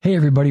Hey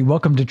everybody,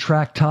 welcome to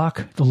Track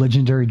Talk, the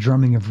legendary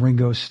drumming of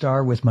Ringo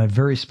Starr with my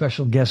very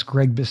special guest,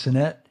 Gregg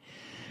Bissonette.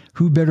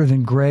 Who better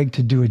than Gregg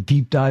to do a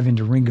deep dive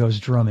into Ringo's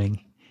drumming?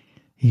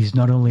 He's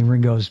not only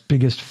Ringo's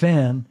biggest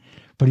fan,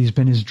 but he's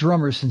been his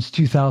drummer since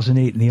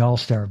 2008 in the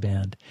All-Star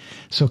Band.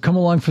 So come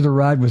along for the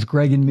ride with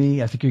Gregg and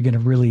me. I think you're going to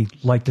really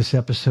like this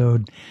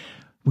episode.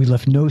 We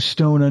left no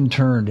stone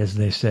unturned, as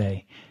they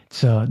say.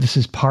 So this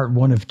is part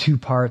one of two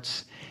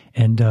parts,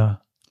 and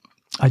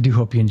I do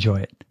hope you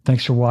enjoy it.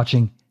 Thanks for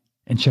watching.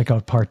 And check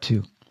out part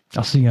two.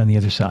 I'll see you on the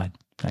other side.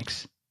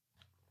 Thanks.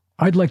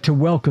 I'd like to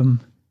welcome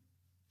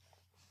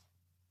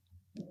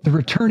the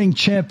returning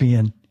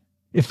champion,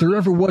 if there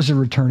ever was a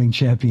returning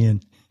champion,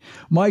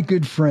 my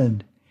good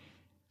friend,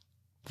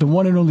 the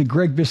one and only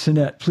Gregg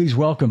Bissonette. Please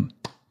welcome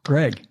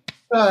Gregg.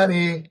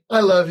 Honey,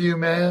 I love you,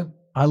 man.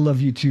 I love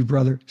you too,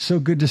 brother. So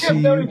good to see you.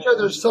 We've known each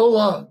other so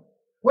long.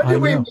 When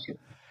did we meet?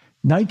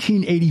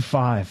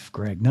 1985,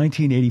 Gregg.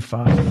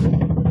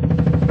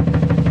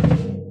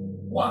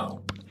 1985. Wow.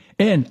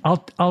 And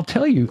I'll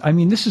tell you, I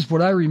mean, this is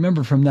what I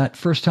remember from that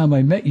first time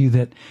I met you,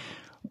 that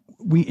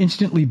we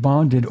instantly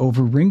bonded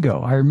over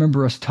Ringo. I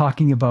remember us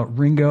talking about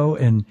Ringo,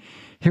 and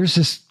here's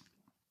this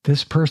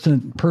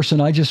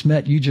person I just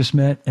met, you just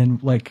met,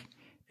 and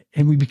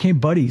we became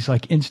buddies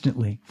like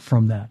instantly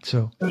from that.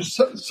 So there's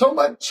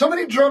so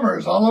many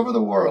drummers all over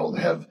the world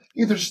have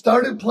either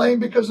started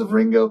playing because of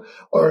Ringo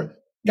or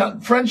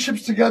gotten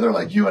friendships together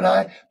like you and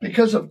I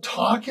because of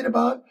talking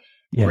about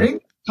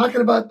Ringo.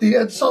 Talking about the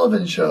Ed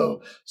Sullivan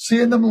Show,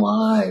 seeing them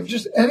live,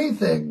 just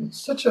anything.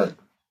 It's such a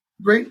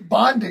great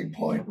bonding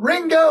point.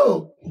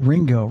 Ringo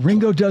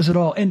does it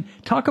all. And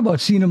talk about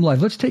seeing him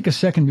live. Let's take a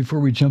second before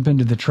we jump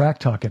into the Track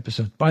Talk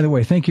episode. By the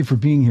way, thank you for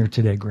being here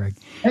today, Gregg.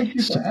 Thank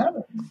you for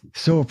having me.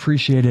 So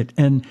appreciate it.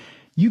 And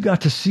you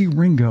got to see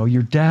Ringo.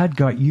 Your dad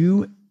got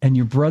you and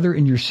your brother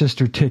and your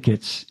sister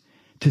tickets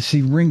to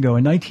see Ringo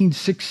in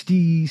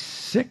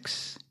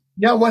 1966.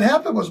 Yeah, what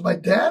happened was my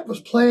dad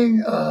was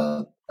playing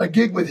a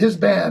gig with his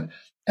band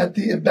at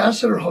the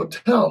Ambassador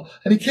Hotel,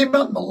 and he came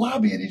out in the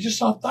lobby and he just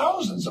saw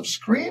thousands of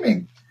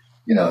screaming,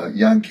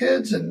 young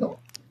kids and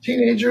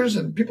teenagers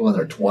and people in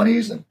their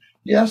 20s. And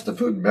he asked the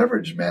food and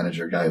beverage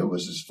manager guy, who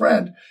was his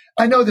friend.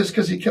 I know this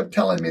because he kept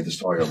telling me the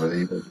story over the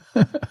years.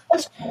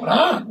 What's going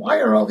on? Why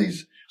are all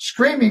these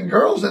screaming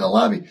girls in the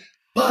lobby?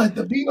 But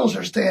the Beatles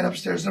are staying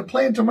upstairs. They're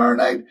playing tomorrow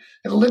night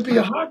at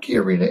Olympia Hockey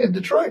Arena in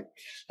Detroit.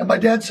 And my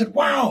dad said,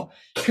 wow,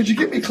 could you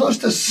get me close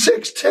to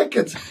 6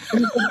 tickets? And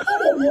he said,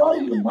 oh,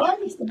 you mind?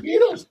 It's the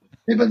Beatles.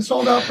 They've been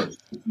sold out for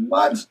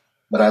months,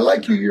 but I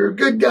like you. You're a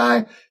good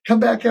guy. Come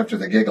back after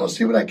the gig. I'll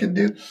see what I can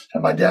do.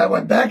 And my dad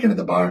went back into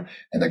the bar,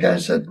 and the guy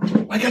said,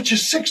 I got you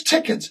 6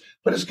 tickets,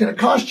 but it's going to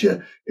cost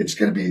you. It's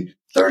going to be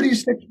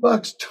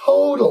 $36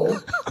 total.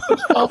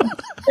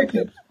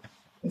 Tickets.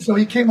 And so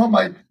he came home.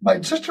 My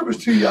sister was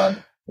too young.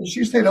 And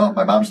she stayed home.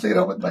 My mom stayed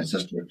home with my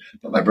sister.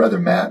 But my brother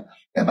Matt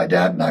and my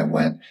dad and I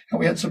went, and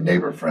we had some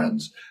neighbor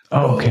friends.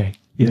 Oh, okay.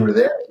 Yeah. We were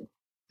there.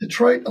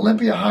 Detroit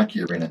Olympia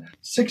Hockey Arena,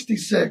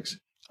 66.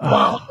 Wow.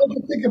 All I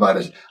can think about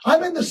is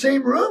I'm in the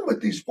same room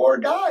with these 4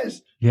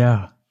 guys.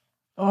 Yeah.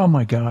 Oh,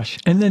 my gosh.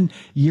 And then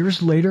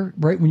years later,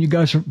 right, when you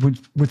guys were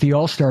with the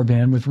All-Star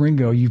Band with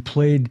Ringo, you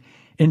played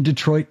in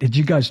Detroit. Did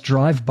you guys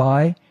drive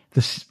by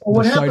the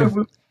site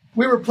of...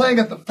 We were playing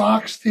at the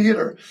Fox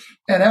Theater,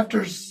 and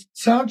after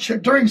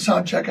during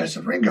sound check, I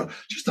said, Ringo,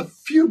 just a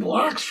few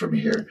blocks from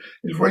here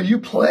is where you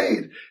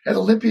played at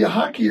Olympia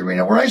Hockey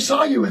Arena, where I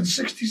saw you in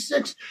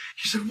 66.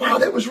 He said, wow,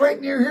 that was right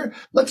near here.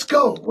 Let's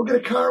go. We'll get a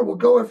car. We'll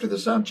go after the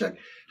sound check.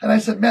 And I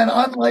said, man,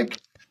 unlike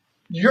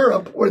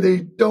Europe, where they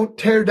don't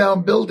tear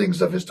down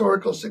buildings of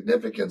historical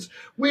significance,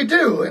 we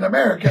do in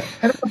America.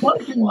 And it's a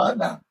parking lot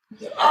now.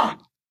 He said,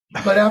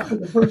 But after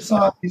the first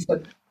song, he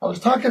said, I was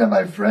talking to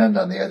my friend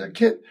on the other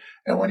kit,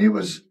 and when he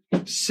was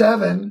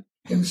 7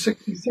 in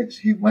 66,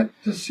 he went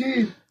to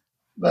the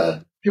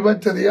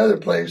other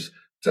place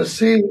to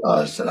see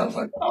us. And I was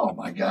like, oh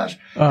my gosh.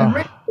 And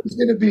Ringo is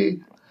going to be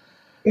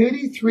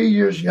 83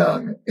 years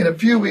young in a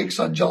few weeks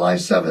on July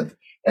 7th.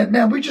 And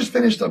man, we just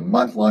finished a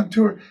month-long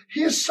tour.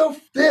 He is so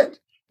fit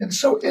and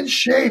so in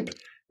shape.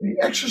 And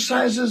he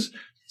exercises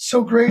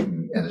so great,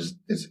 and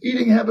his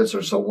eating habits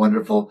are so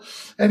wonderful.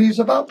 And he's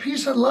about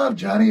peace and love,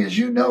 Johnny. As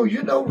you know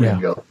Ringo.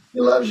 Yeah. He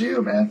loves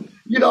you, man.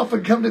 You'd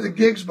often come to the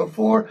gigs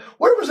before.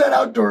 Where was that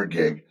outdoor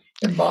gig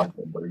in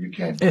Boston where you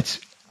came?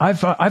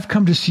 I've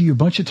come to see you a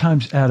bunch of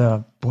times at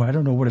I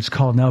don't know what it's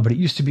called now, but it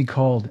used to be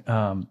called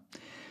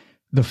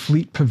the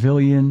Fleet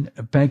Pavilion,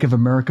 Bank of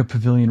America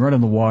Pavilion, right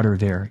on the water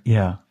there.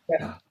 Yeah.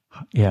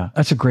 Yeah.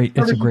 That's a great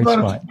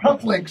spot.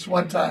 Cufflinks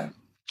one time.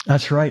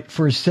 That's right.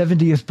 For his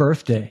 70th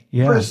birthday.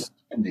 Yeah. For his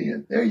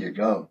 70th. There you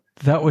go.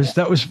 That was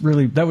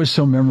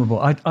so memorable.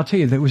 I'll tell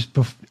you, that was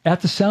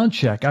at the sound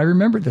check. I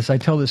remember this. I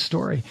tell this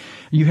story.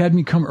 You had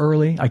me come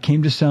early. I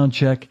came to sound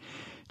check.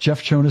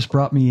 Jeff Jonas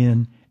brought me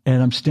in,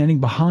 and I'm standing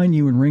behind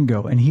you and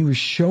Ringo, and he was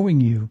showing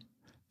you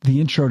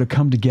the intro to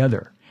Come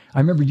Together. I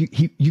remember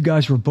you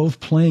guys were both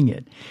playing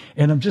it,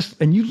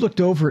 and you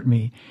looked over at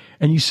me,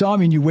 and you saw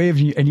me, and you waved,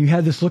 and you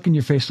had this look in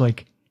your face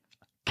like,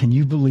 Can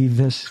you believe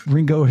this?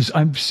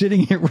 I'm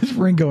sitting here with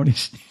Ringo and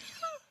he's,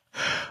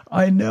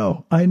 I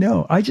know.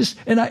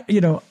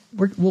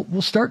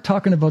 We'll start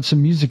talking about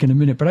some music in a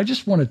minute, but I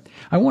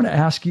want to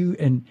ask you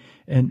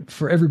and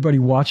for everybody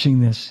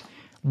watching this,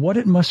 what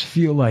it must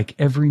feel like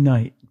every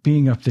night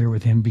being up there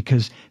with him,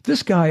 because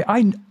this guy,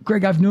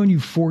 Gregg, I've known you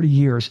 40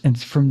 years, and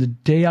from the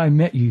day I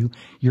met you,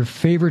 your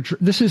favorite,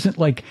 this isn't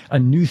like a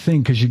new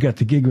thing because you got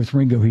the gig with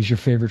Ringo, he's your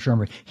favorite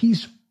drummer.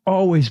 He's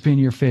always been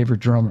your favorite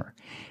drummer.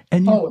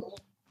 And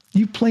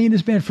you play in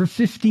his band for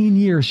 15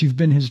 years, you've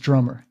been his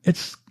drummer.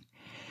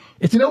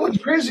 You know what's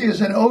crazy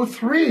is in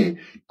 '03,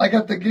 I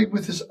got the gig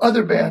with this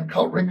other band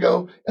called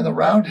Ringo and the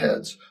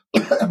Roundheads,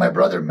 and my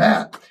brother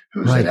Matt,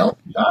 who's in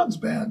Elton John's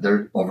band.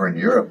 They're over in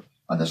Europe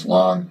on this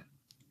long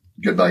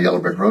Goodbye Yellow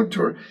Brick Road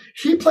tour.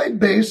 He played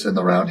bass in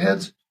the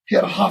Roundheads. He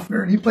had a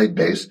Hofner, and he played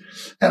bass,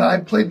 and I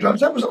played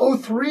drums. That was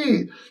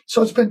 '03,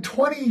 so it's been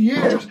 20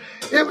 years.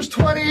 It was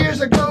 20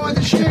 years ago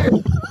this year.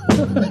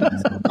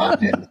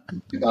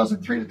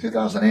 2003 to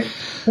 2008,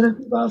 and in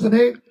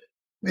 2008,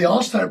 the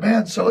All-Star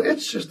Band. So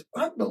it's just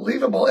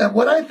unbelievable. And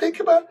what I think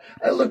about,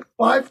 I look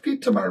 5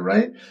 feet to my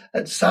right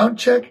at sound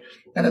check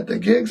and at the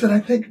gigs, and I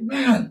think,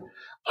 man,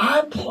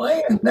 I'm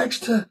playing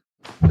next to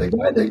the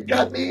guy that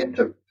got me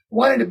into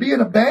wanting to be in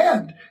a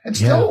band and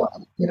still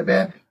wanting to be in a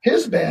band.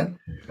 His band,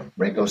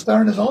 Ringo Starr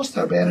and his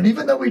All-Star Band. And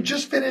even though we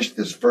just finished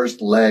this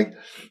first leg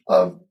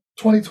of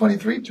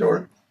 2023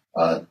 tour,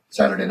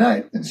 Saturday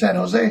night in San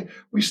Jose,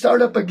 we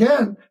start up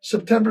again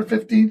September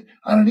 15th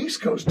on an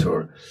East Coast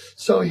tour.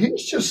 So he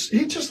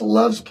just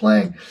loves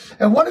playing.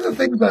 And one of the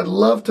things I'd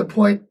love to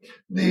point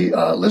the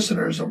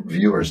listeners or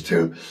viewers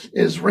to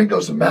is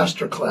Ringo's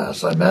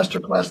masterclass on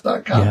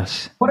masterclass.com.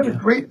 Yes. One of the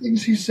great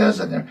things he says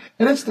in there,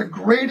 and it's the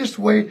greatest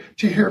way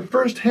to hear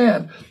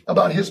firsthand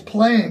about his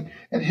playing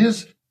and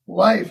his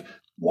life.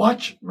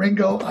 Watch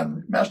Ringo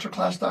on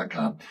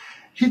masterclass.com.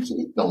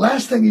 The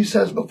last thing he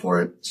says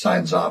before it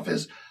signs off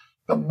is,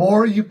 the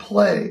more you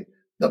play,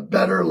 the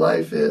better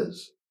life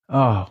is.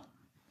 Oh,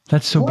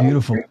 that's so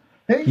beautiful.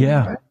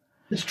 Yeah. Right?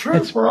 It's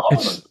true for all of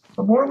us.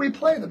 The more we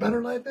play, the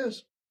better life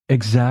is.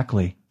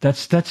 Exactly.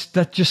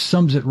 That just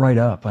sums it right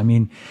up. I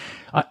mean,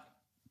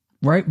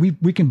 right?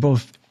 We can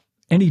both,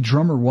 any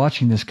drummer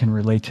watching this can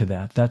relate to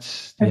that.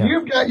 And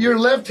you've got your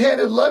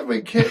left-handed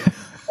Ludwig kit,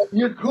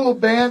 your cool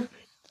band.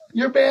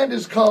 Your band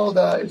is called,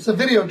 it's a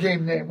video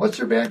game name. What's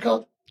your band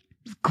called?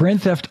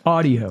 Grand Theft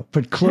Audio,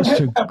 but close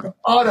Grand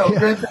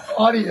Theft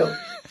Audio.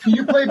 Do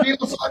you play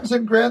Beatles songs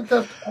in Grand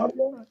Theft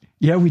Audio?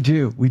 Yeah, we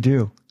do.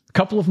 A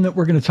couple of them that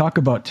we're going to talk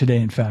about today,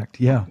 in fact.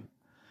 Yeah.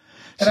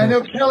 And I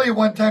know Kelly,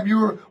 one time you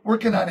were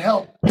working on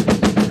Help. She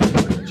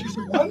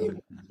said, why are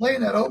you playing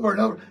that over and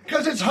over?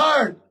 Because it's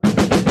hard.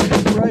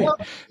 Right.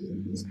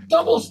 It's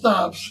double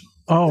stops.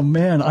 Oh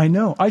man, I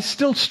know. I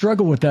still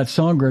struggle with that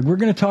song, Gregg. We're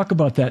going to talk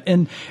about that.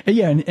 And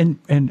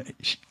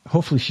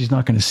hopefully she's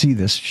not going to see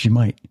this. She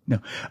might. No.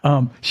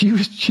 She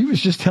was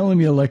just telling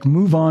me to like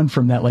move on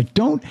from that. Like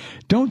don't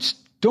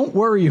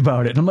worry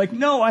about it. And I'm like,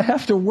 no, I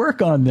have to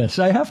work on this.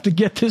 I have to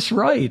get this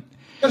right.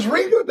 Because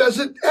Ringo does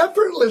it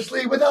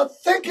effortlessly without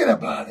thinking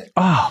about it.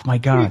 Oh my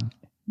God.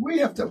 We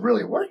have to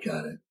really work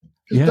on it.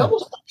 Because double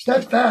stops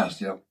that fast,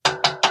 Yeah.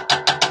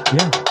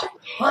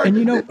 Hard and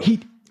do.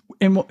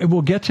 And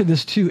we'll get to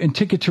this too. And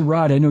Ticket to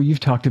Ride, I know you've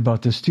talked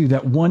about this too.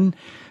 That one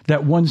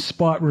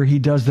spot where he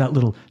does that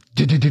little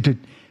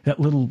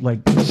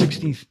like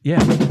 16th.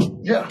 Yeah.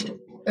 Yeah.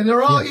 And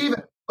they're all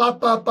even. Ba,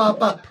 ba, ba,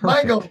 ba.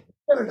 Mine go,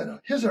 no.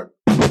 His are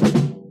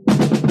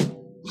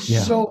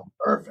so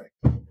perfect.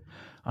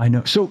 I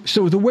know. So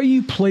the way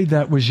you played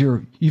that was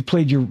did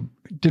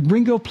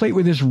Ringo play it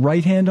with his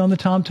right hand on the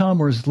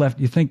tom-tom or his left?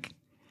 You think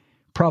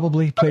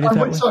probably played it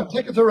that way? On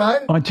Ticket to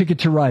Ride? On Ticket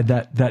to Ride,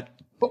 that.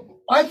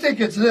 I think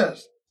it's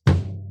this.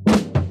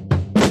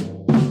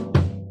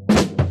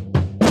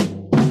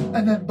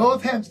 And then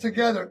both hands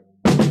together.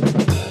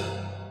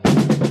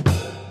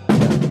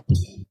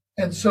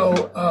 And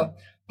so,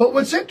 but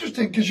what's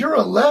interesting, because you're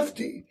a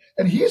lefty,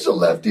 and he's a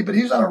lefty, but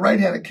he's on a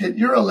right-handed kid.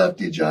 You're a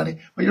lefty, Johnny,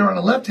 but you're on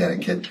a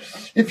left-handed kid.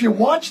 If you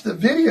watch the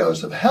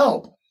videos of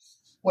Help,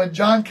 when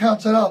John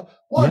counts it out,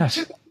 1,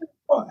 2, 3,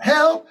 4,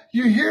 Help,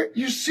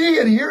 you see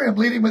and hear him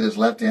leading with his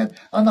left hand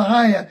on the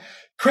high hand.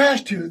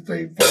 Crash 2,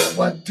 3, 4,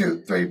 1,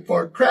 2, 3,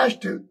 4, crash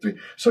 2, 3.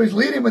 So he's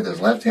leading with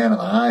his left hand on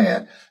the high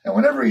hand. And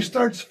whenever he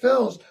starts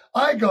fills,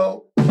 I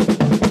go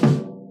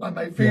on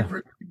my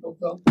favorite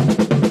fill.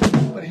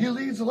 But he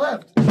leads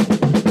left.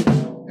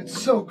 It's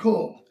so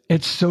cool.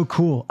 It's so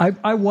cool.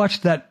 I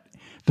watched the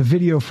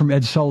video from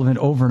Ed Sullivan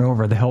over and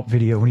over, the Help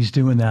video when he's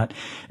doing that.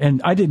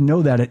 And I didn't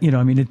know that,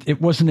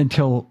 it wasn't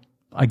until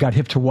I got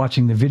hip to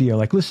watching the video,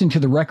 like listening to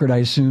the record, I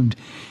assumed,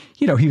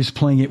 he was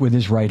playing it with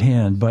his right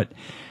hand, but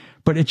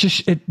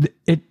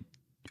it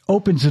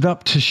opens it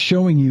up to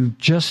showing you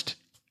just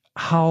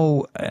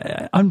how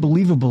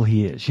unbelievable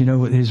he is,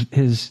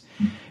 his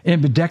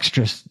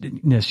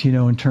ambidextrousness,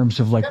 in terms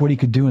of like what he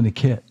could do in the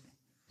kit.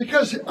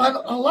 Because on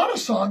a lot of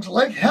songs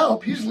like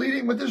Help, he's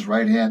leading with his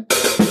right hand.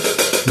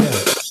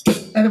 Yeah.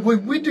 And if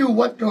we do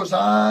What Goes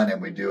On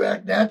and we do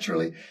Act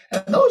Naturally,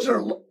 and those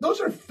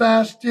are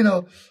fast,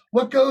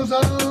 what goes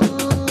on in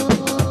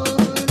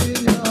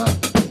your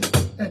heart,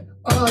 and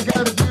all I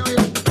gotta do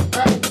is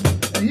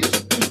act. And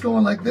he's just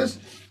going like this.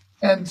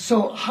 And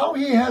so how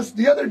he has,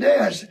 the other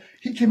day,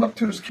 he came up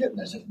to his kit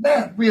and I said,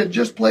 man, we had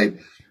just played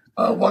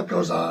What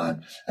Goes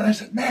On. And I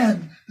said,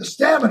 man, the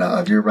stamina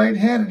of your right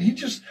hand. And he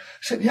just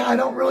said, yeah, I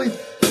don't really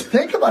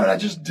think about it. I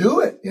just do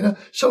it,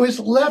 So his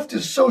left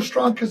is so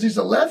strong because he's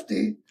a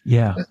lefty.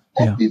 Yeah.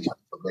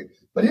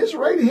 But his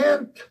right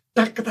hand,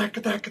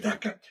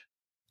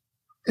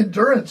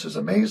 endurance is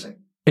amazing.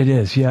 It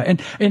is, yeah.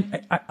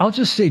 And I'll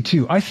just say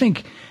too, I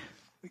think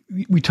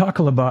we talk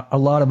a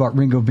lot about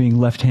Ringo being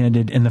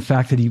left-handed and the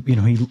fact that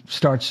he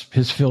starts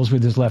his fills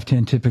with his left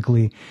hand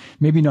typically,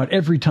 maybe not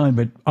every time,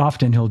 but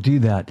often he'll do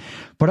that.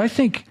 But I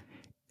think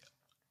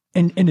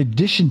in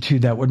addition to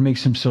that, what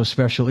makes him so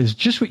special is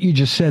just what you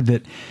just said,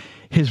 that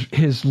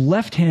his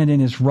left hand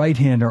and his right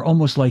hand are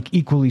almost like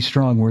equally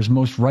strong, whereas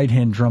most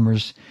right-hand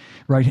drummers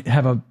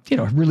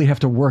really have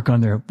to work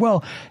on their,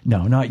 well,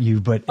 no, not you,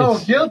 but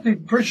guilty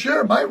for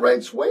sure. My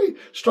right's way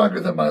stronger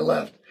than my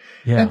left.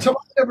 Yeah. And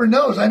someone never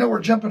knows. I know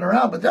we're jumping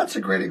around, but that's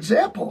a great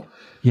example.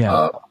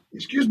 Yeah.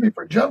 Excuse me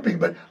for jumping,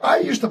 but I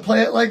used to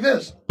play it like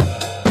this.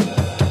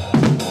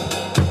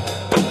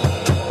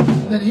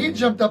 Then he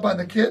jumped up on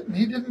the kit and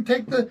he didn't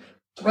take the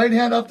right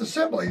hand off the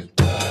cymbal.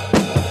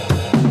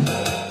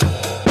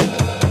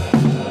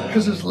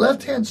 Because his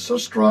left hand's so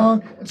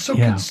strong and so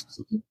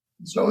consistent.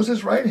 And so is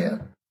his right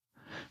hand.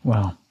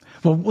 Wow.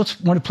 Well, want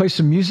to play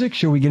some music?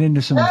 Shall we get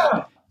into some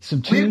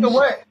tunes? Lead the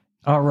way.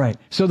 All right.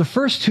 So the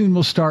first tune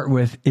we'll start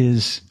with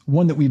is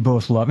one that we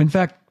both love. In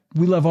fact,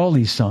 we love all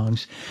these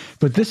songs,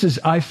 but this is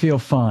I Feel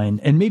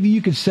Fine. And maybe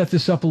you could set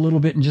this up a little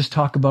bit and just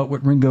talk about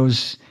what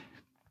Ringo's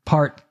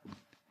part.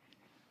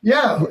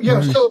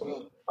 Yeah.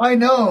 So I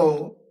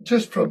know,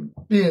 just from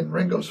being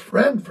Ringo's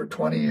friend for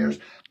 20 years,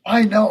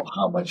 I know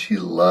how much he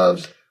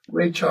loves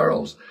Ray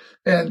Charles.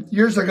 And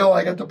years ago,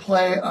 I got to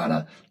play on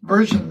a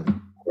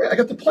version. I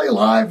got to play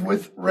live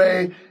with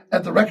Ray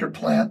at the record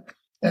plant.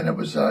 And it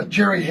was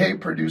Jerry Hay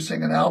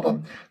producing an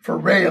album for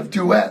Ray of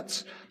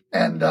duets.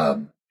 And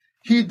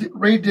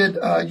Ray did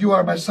You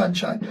Are My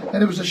Sunshine.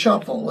 And it was a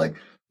shuffle, like.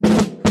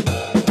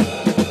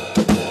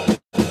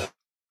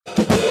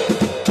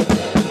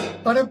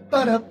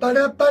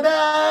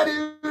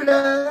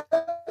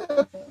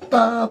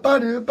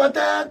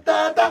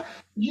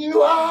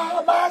 You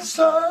are my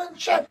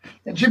sunshine.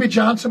 And Jimmy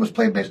Johnson was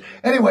playing bass.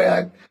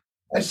 Anyway,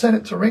 I sent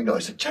it to Ringo. I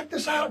said, check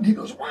this out. And he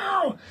goes,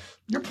 wow,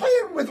 you're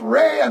playing with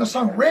Ray on a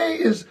song. Ray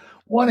is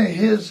one of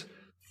his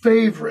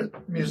favorite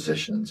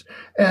musicians.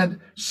 And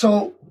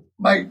so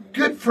my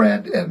good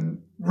friend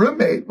and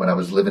roommate when I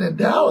was living in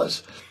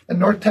Dallas in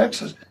North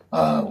Texas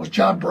was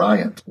John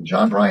Bryant. And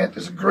John Bryant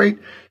is a great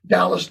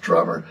Dallas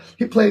drummer.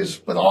 He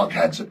plays with all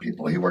kinds of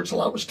people. He works a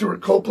lot with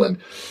Stuart Copeland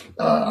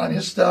on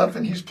his stuff.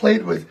 And he's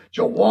played with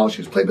Joe Walsh.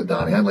 He's played with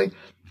Don Henley.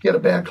 He had a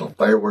band called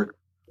Firework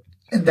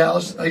in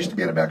Dallas. I used to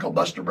be in a band called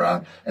Buster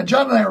Brown. And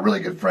John and I are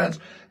really good friends.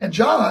 And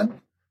John,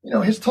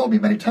 has told me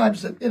many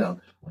times that,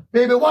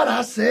 baby, what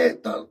I say,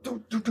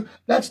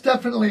 that's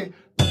definitely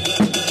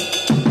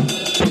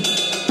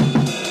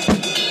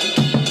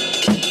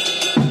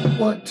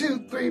 1,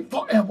 2, 3,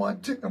 4, and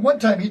 1, 2. And one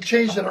time he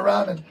changed it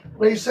around and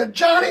Ray said,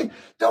 Johnny,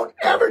 don't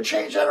ever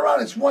change that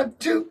around. It's 1,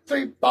 2,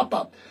 3, bop,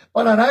 bop.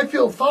 But on I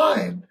Feel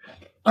Fine,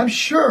 I'm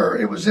sure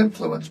it was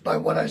influenced by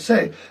what I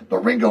say. But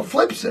Ringo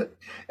flips it.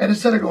 And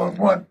instead of going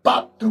 1,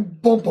 bop, boom,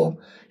 boom, boom,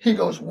 he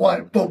goes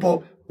 1, boom,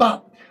 boom,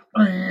 bop.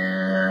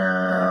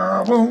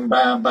 Boom,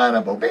 bam,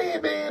 bada, boom,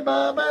 baby,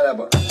 bam, bada,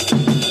 boom.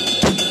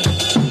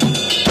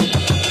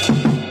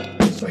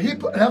 So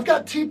and I've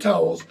got tea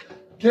towels.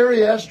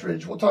 Gary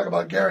Astridge, we'll talk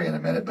about Gary in a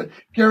minute, but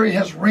Gary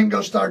has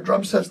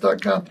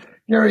RingoStarDrumSets.com.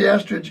 Gary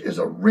Astridge is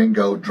a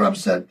Ringo drum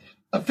set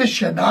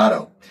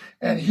aficionado,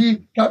 and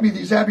he got me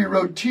these Abbey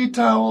Road tea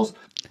towels.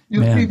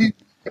 You'll see the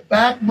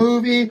back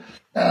movie.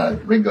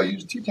 Ringo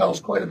used tea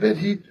towels quite a bit.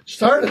 He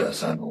started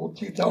us on the little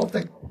tea towel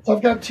thing. So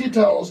I've got tea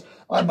towels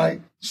on my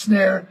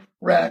snare,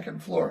 rack,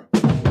 and floor.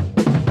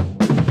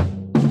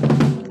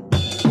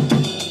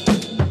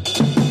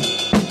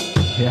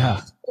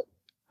 Yeah.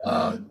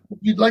 If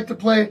you'd like to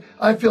play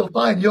I Feel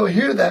Fine, you'll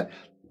hear that.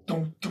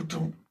 Dum, dum,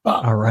 dum,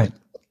 bop. All right.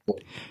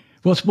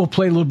 We'll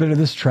play a little bit of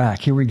this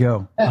track. Here we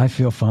go. I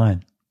Feel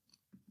Fine.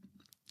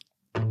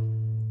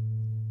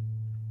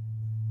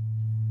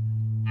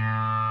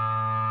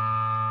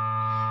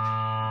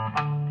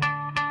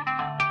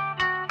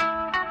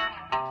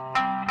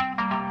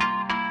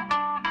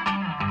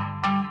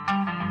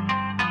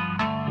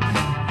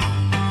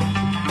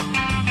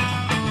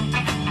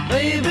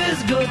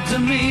 Baby's good to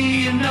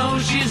me,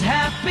 she's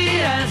happy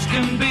as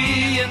can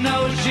be,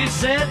 she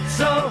said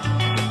so.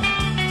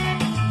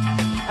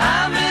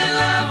 I'm in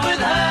love with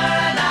her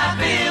and I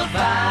feel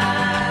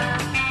fine.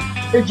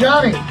 Hey,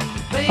 Johnny.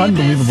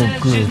 Unbelievable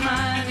groove.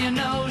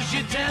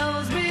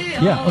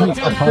 Yeah, let me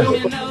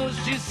pause.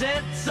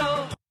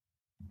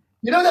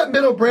 You know that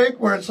middle break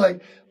where it's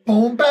like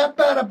boom, ba,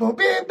 ba, da, boom,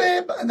 beep,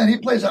 beep, and then he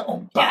plays that,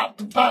 ba,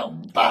 ba,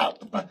 ba,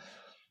 ba.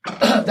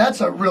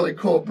 That's a really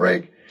cool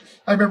break.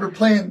 I remember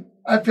playing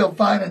I Feel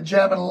Fine and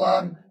jamming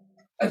along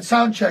at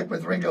sound check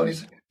with Ringo, and he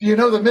said, do you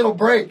know the middle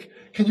break?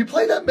 Can you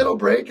play that middle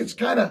break? It's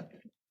kind of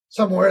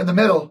somewhere in the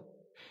middle.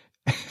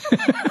 I'm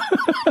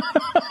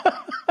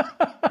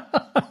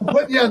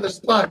putting you on the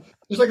spot.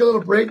 There's like a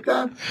little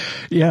breakdown.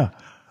 Yeah.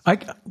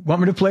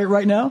 Want me to play it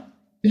right now?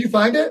 Can you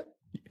find it?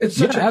 It's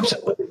such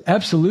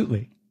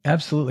absolutely.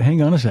 Absolutely.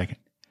 Hang on a second.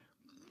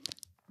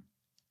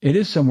 It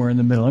is somewhere in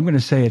the middle. I'm going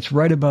to say it's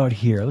right about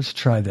here. Let's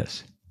try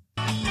this.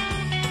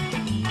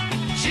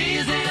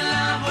 She's in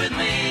love with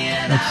me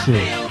and Let's see.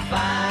 I feel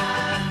fine.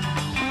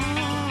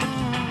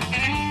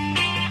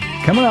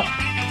 Coming up.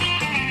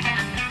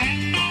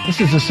 This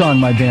is a song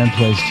my band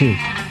plays too.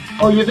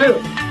 Oh, you do?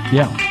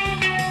 Yeah.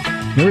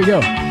 Here we go.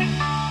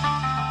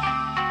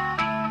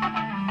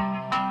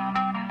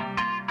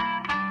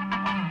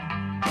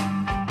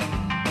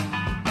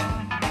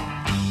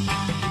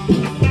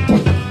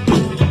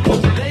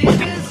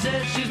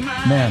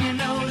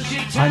 Man,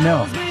 I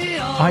know.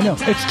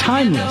 It's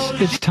timeless.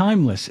 It's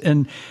timeless.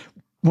 And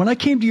when I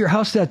came to your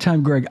house that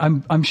time, Gregg,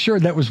 I'm sure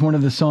that was one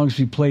of the songs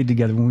we played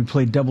together when we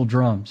played double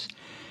drums.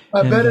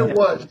 I bet it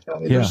was.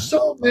 Tony. Yeah. There's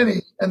so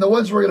many, and the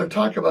ones we're going to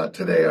talk about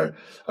today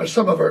are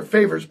some of our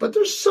favorites, but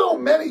there's so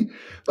many.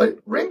 But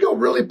Ringo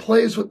really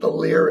plays with the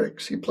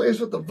lyrics. He plays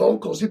with the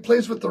vocals. He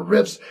plays with the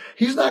riffs.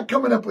 He's not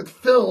coming up with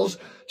fills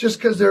just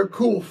because they're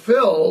cool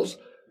fills.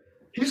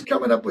 He's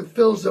coming up with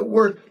fills that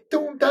work. I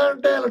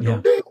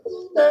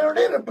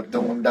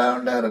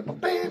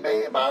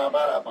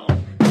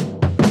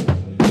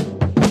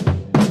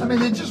mean,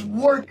 they just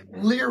work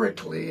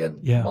lyrically and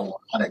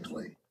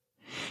melodically.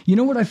 You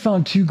know what I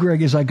found too,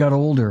 Gregg, as I got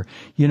older,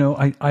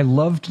 I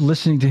loved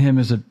listening to him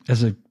as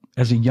a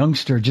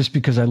youngster just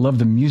because I love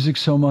the music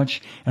so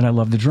much and I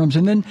love the drums.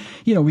 And then,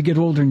 we get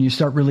older and you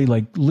start really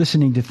like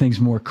listening to things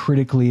more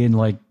critically and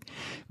like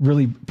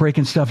really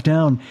breaking stuff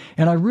down.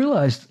 And I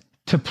realized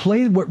to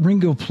play what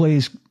Ringo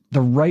plays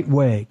the right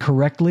way,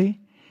 correctly,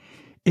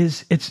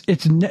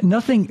 not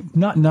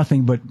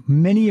nothing, but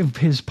many of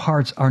his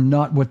parts are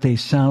not what they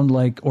sound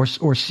like or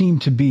seem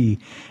to be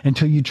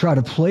until you try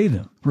to play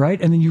them,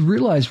 right? And then you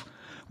realize,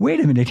 wait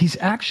a minute, he's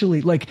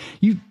actually like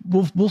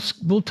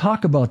we'll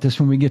talk about this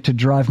when we get to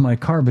Drive My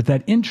Car, but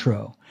that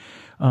intro,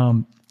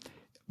 well,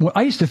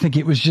 I used to think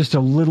it was just a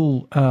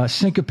little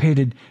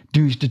syncopated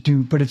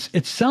do, but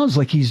it sounds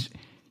like he's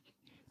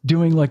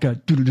doing like a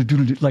do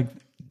like.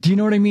 Do you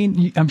know what I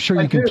mean? I'm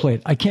sure you can play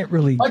it. I can't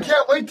wait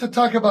to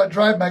talk about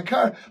Drive My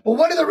Car. But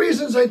one of the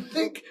reasons I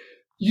think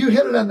you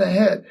hit it on the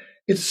head,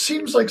 it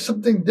seems like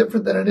something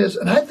different than it is.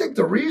 And I think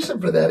the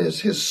reason for that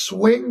is his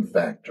swing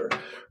factor.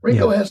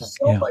 Ringo has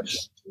so much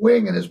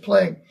swing in his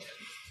playing.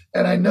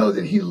 And I know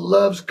that he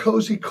loves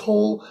Cozy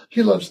Cole.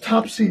 He loves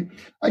Topsy.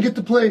 I get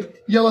to play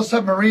Yellow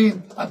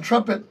Submarine on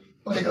trumpet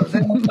when he goes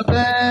in the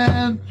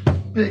band,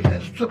 big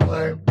hands to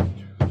play.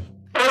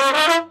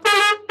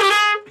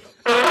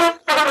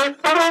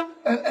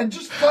 And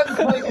just fun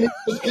playing.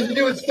 Can you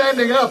do it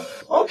standing up?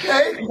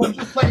 Okay. I'm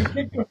just playing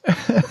kick drum.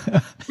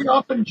 We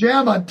often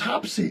jam on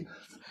Topsy.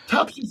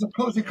 Topsy's a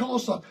Cozy Cole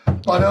song.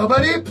 And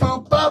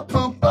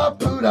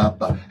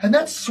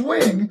that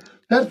swing,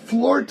 that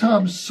floor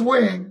tom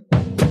swing,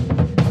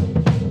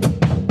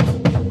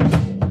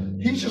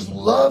 he just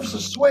loves the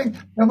swing.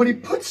 And when he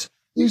puts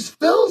these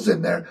fills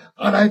in there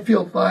on I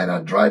Feel Fine,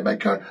 on Drive My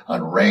Car,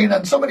 on Rain,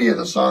 on so many of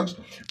the songs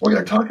we're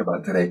going to talk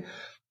about today,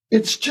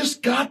 it's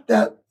just got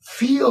that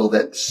feel,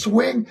 that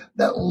swing,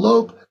 that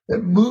lope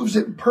that moves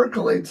it and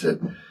percolates it.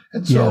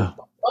 And so a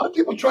lot of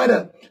people try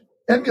to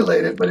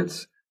emulate it, but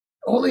it's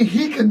only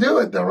he can do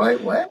it the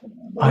right way.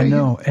 I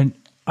know. And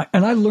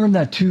I learned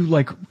that too,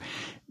 like,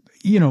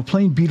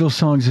 playing Beatles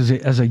songs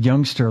as a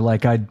youngster,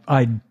 like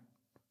I'd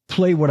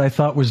play what I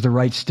thought was the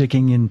right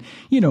sticking and,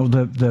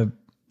 the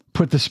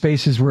put the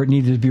spaces where it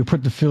needed to be or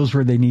put the fills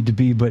where they need to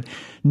be. But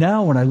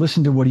now when I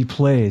listen to what he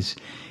plays,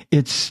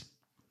 it's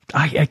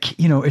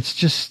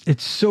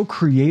so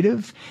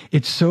creative.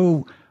 It's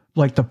so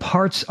like the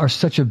parts are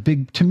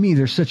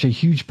they're such a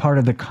huge part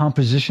of the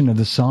composition of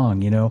the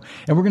song, and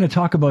we're going to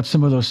talk about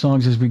some of those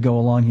songs as we go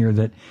along here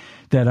that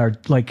are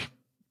like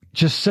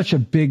just such a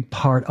big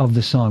part of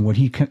the song, what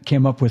he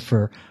came up with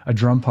for a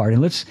drum part.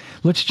 And let's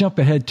jump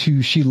ahead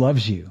to She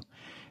Loves You.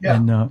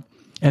 Yeah.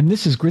 And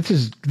this has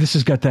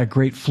got that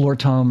great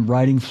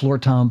riding floor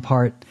tom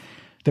part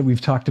that we've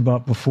talked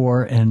about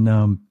before.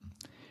 And,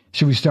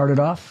 should we start it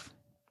off?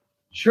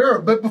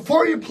 Sure, but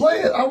before you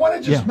play it, I want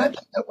to just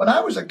mention that when I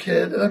was a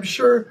kid, and I'm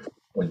sure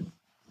when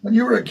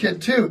you were a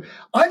kid too,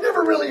 I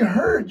never really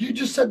heard, you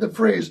just said the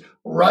phrase,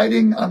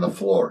 riding on the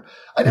floor.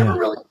 I never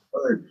really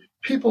heard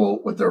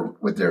people with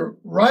their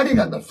riding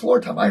on the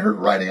floor tom. I heard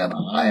riding on the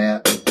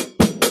hi-hat.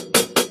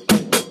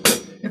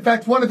 In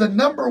fact, one of the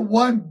number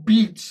one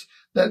beats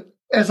that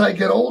as I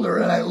get older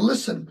and I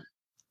listen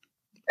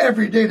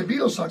every day to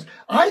Beatles songs,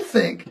 I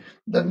think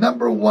the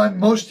number one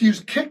most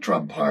used kick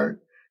drum part,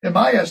 in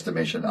my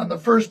estimation, on the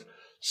first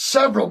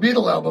several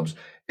Beatle albums,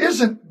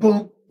 isn't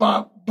boom,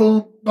 bop,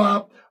 boom,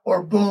 bop,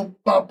 or boom,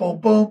 bop, boom,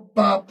 boom,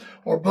 bop,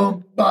 or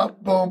boom, bop,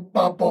 boom,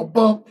 bop, boom,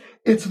 boom.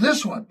 It's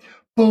this one.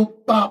 Boom,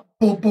 bop,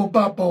 boom, boom,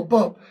 bop, boom,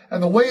 boom.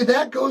 And the way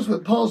that goes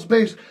with Paul's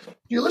bass,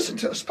 you listen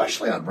to,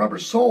 especially on Rubber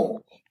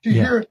Soul, you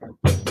hear it.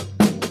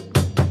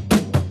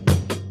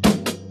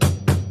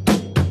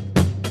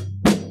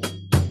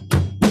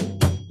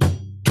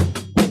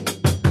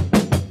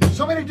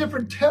 So many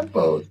different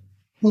tempos.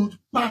 Boom,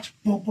 bop,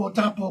 boom, boom,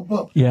 bop, boom,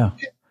 boom. Yeah.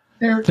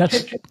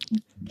 That's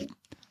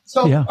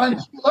so on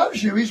She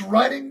Loves You, he's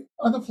writing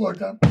on the floor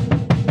tom,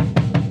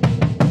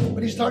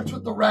 but he starts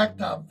with the rack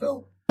tom,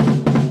 Phil.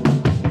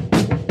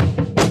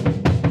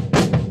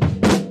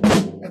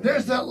 And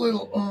there's that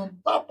little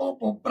bop, bop,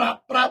 boom,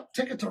 bop, bop,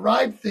 Ticket to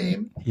Ride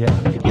theme. Yeah.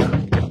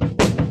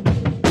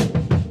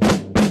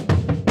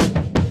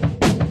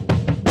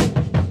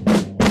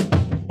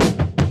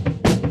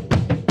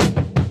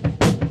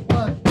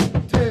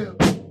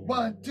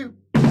 One, two.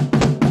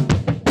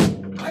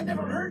 I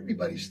never heard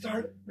anybody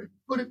start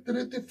put it to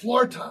the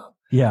floor tom.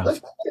 Yeah. Let's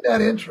play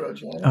that intro,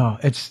 John. Oh,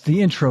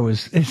 the intro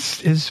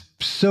is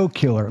so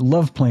killer.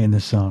 Love playing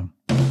this song.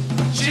 She loves you,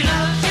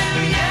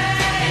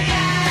 yeah,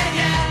 yeah,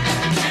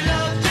 yeah. She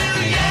loves you,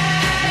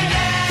 yeah,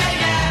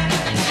 yeah,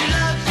 yeah. She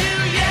loves you,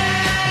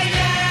 yeah,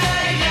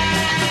 yeah,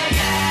 yeah,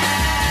 yeah.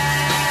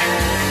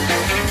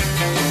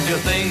 You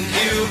think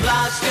you've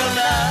lost your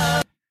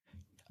love?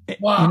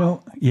 Wow. You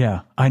know,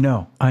 yeah, I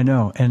know.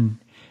 And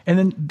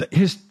then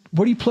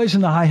what he plays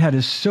in the hi-hat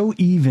is so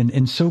even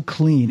and so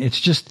clean.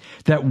 It's just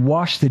that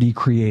wash that he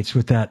creates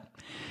with that,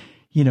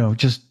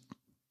 is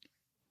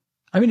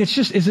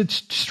it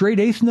straight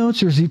eighth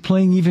notes, or is he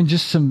playing even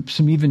just some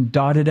even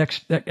dotted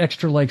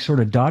extra like sort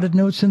of dotted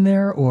notes in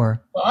there,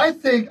 or? Well, I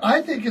think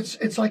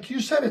it's like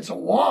you said, it's a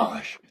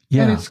wash.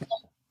 Yeah. And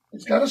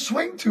it's got a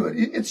swing to it.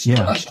 It's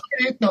a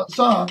straight eighth note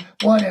song,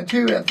 1 and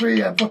 2 and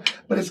 3 and 4,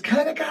 but it's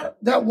kind of got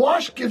that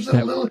wash gives it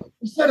a little,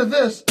 instead of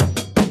this.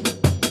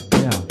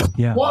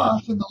 Yeah.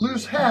 Wash and the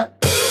loose hat.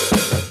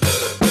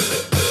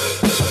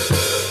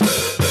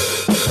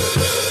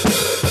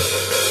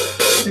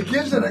 It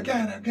gives it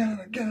again,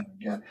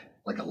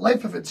 like a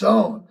life of its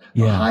own.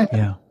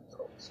 Yeah.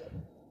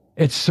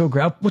 It's so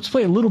great. Let's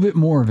play a little bit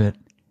more of it.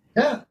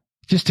 Yeah.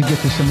 Just to get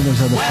to some of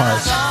those other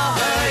parts. I saw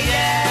her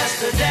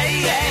yesterday.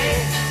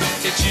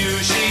 It's you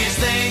she's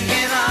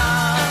thinking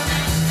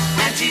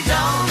of. And she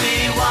told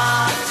me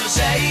what to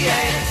say.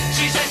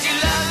 She said she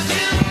loves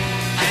you,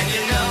 and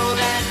you know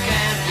that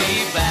can't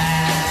be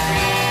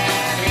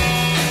bad.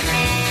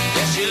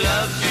 Yes, she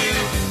loves you,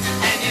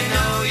 and you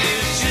know you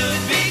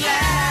should be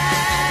glad.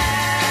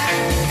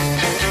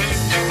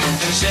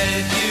 She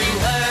said you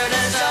hurt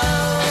her so,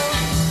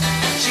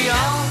 she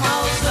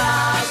almost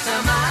lost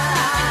her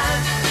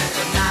mind.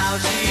 But now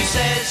she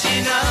says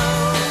she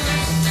knows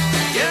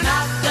you're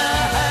not the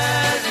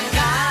hurting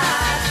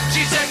kind.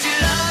 She said she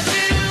loves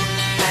you,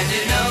 and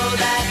you know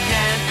that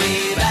can't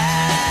be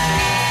bad.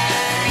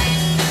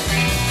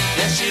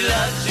 Yes, she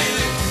loves you,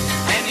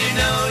 and you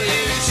know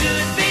you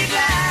should be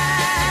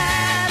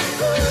glad.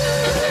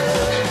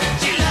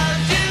 She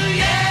loves you,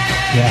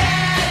 yeah, Yeah.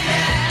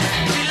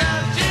 yeah. She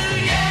loves you,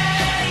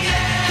 yeah,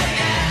 yeah,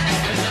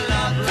 yeah. With a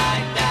love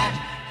like that,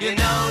 you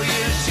know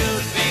you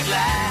should be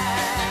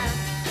glad.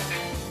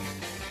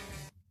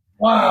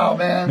 Wow,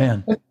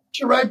 man. It puts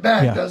you right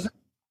back, doesn't it?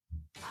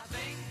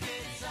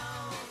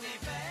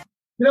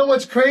 You know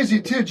what's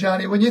crazy too,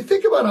 Johnny? When you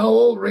think about how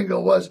old Ringo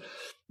was,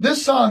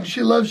 this song,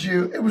 She Loves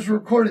You, it was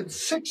recorded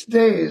 6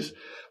 days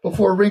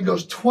before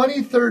Ringo's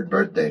 23rd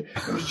birthday.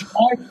 It was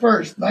July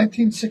 1st,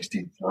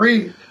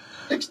 1963.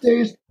 6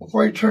 days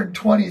before he turned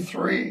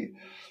 23.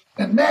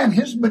 And man,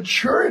 his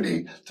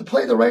maturity to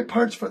play the right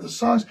parts for the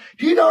songs,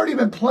 he'd already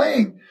been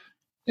playing,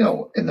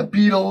 in the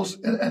Beatles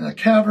and the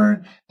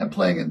Cavern, and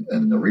playing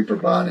in the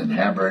Reeperbahn in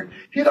Hamburg.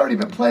 He'd already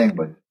been playing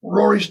with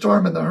Rory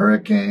Storm and the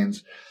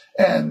Hurricanes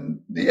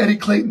and the Eddie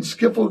Clayton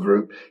Skiffle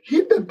Group.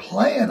 He'd been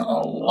playing a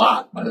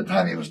lot by the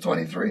time he was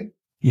 23.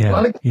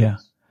 Yeah.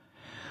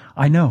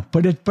 I know,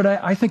 but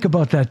I think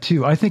about that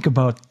too. I think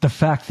about the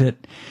fact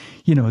that,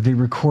 they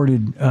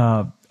recorded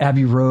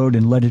Abbey Road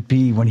and Let It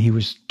Be when he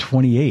was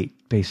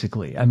 28,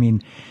 basically. I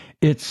mean,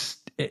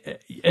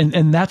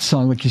 and that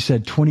song, like you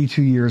said,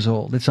 22 years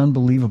old. It's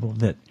unbelievable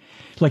that,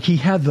 like, he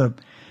had the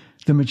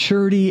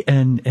maturity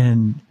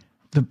and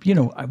the,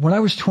 when I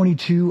was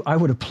 22, I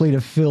would have played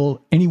a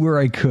fill anywhere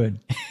I could.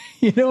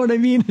 You know what I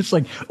mean? It's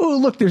like, oh,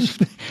 look,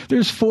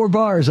 there's 4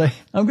 bars. I'm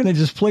going to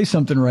just play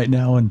something right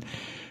now. And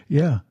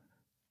yeah,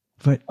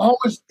 but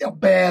always a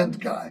band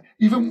guy.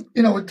 Even,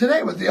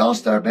 today with the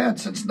All-Star Band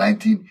since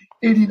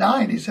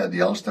 1989, he's had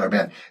the All-Star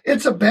Band.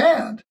 It's a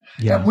band.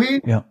 Yeah. And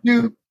we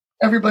do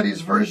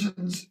everybody's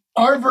versions,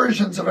 our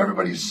versions of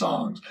everybody's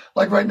songs.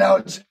 Like right now,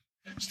 it's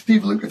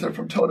Steve Lukather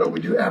from Toto. We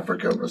do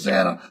Africa,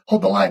 Rosanna,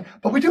 Hold the Line,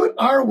 but we do it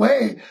our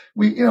way.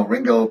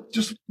 Ringo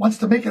just wants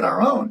to make it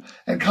our own.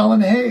 And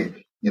Colin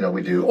Hay,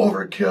 we do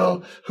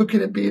Overkill, Who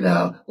Can It Be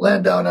Now,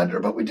 Land Down Under,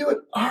 but we do it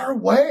our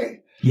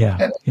way. Yeah.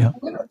 And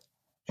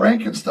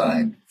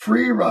Frankenstein,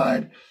 Free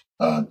Ride,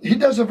 He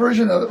does a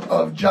version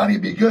of Johnny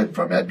Be Good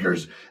from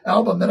Edgar's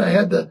album that I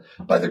had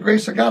by the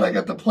grace of God, I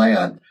got to play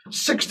on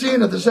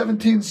 16 of the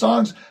 17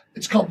 songs.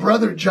 It's called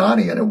Brother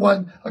Johnny, and it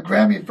won a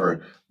Grammy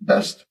for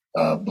Best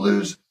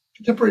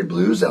Contemporary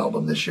Blues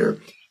Album this year.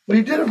 But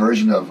he did a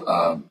version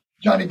of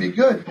Johnny Be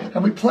Good,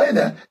 and we play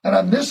that. And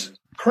on this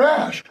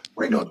crash,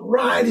 Ringo's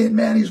right in,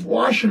 man. He's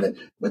washing it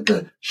with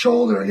the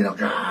shoulder,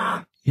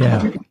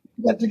 Yeah. We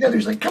got together.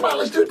 He's like, come on,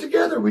 let's do it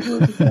together. We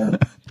do it together.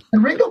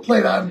 And Ringo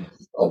played on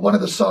one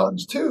of the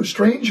songs too,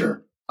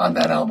 Stranger, on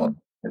that album.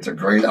 It's a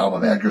great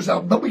album, Edgar's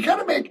album. But we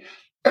kind of make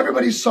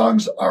everybody's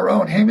songs our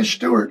own. Hamish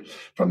Stewart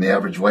from the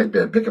Average White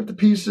Band, Pick Up the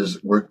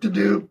Pieces, Work to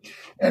Do,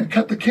 and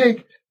Cut the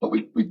Cake. But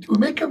we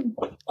make them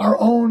our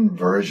own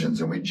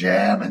versions, and we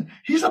jam. And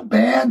he's a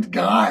band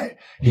guy.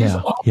 He's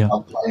all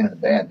about playing in a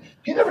band.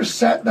 He never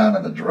sat down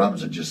on the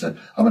drums and just said,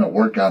 I'm going to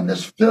work on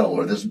this fill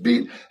or this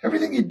beat.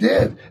 Everything he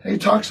did, and he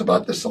talks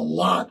about this a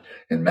lot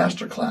in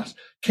Masterclass,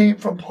 came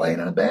from playing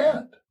in a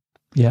band.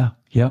 Yeah.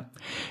 Yeah.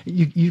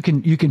 You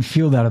can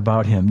feel that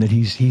about him, that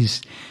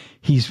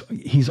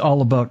he's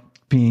all about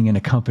being an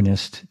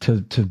accompanist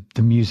to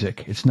the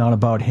music. It's not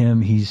about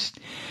him. He's,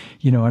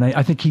 and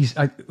I think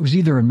it was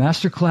either in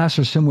Masterclass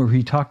or somewhere where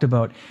he talked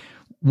about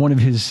one of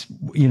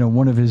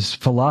his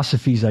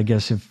philosophies, I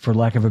guess, if for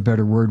lack of a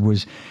better word,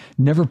 was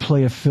never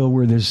play a fill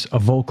where there's a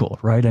vocal,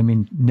 right? I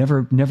mean,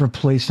 never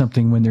play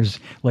something when there's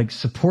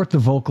support the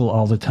vocal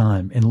all the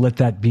time and let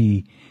that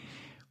be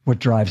what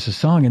drives the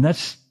song. And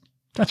that's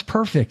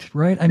perfect,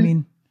 right? I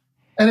mean,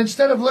 and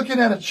instead of looking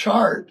at a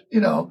chart,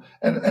 and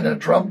a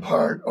drum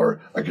part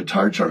or a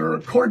guitar chart or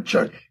a chord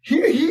chart,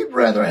 he'd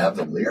rather have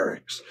the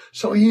lyrics.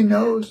 So he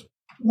knows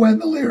when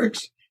the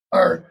lyrics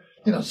are,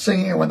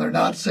 singing and when they're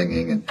not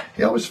singing. And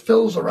he always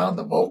fills around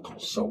the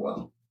vocals so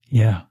well.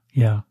 Yeah.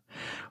 Yeah.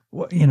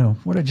 Well,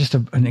 what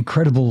an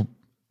incredible,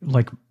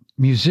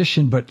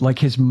 musician, but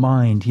his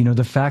mind,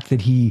 the fact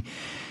that he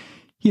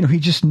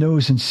just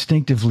knows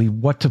instinctively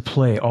what to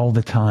play all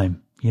the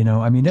time.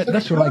 I mean,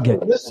 that's what I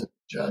get. Listen,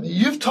 Johnny,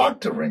 you've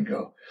talked to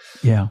Ringo.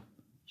 Yeah.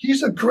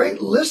 He's a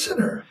great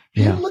listener.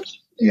 He Yeah. looks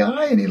in the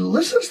eye and he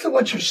listens to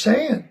what you're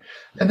saying.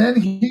 And then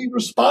he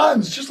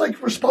responds just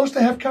like we're supposed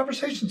to have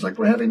conversations like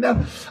we're having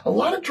now. A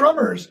lot of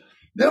drummers,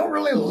 they don't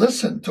really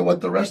listen to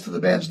what the rest of the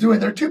band's doing.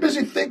 They're too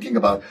busy thinking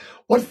about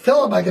what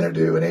fill am I going to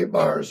do in 8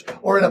 bars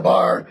or in a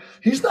bar.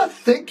 He's not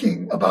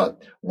thinking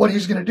about what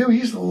he's going to do.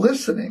 He's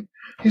listening.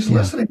 He's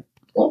listening to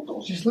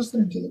vocals. He's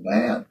listening to the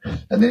band.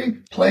 And then he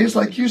plays,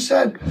 like you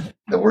said,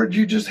 the word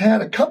you just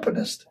had,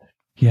 accompanist.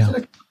 Yeah.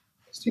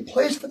 He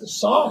plays for the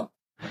song.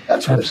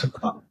 That's what it's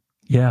about.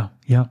 Yeah.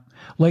 Yeah.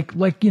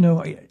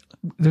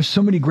 There's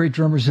so many great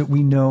drummers that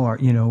we know are,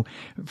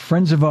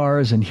 friends of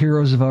ours and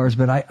heroes of ours.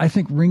 But I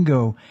think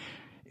Ringo,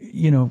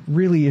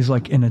 really is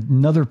in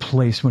another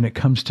place when it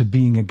comes to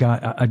being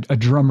a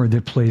drummer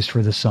that plays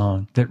for the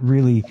song. That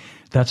really,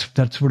 that's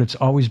what it's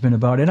always been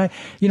about. And I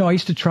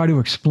used to try to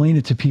explain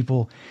it to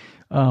people,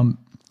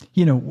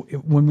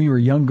 when we were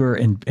younger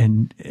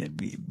and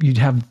you'd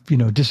have,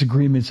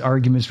 disagreements,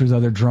 arguments with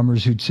other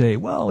drummers who'd say,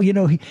 well,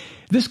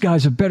 this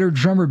guy's a better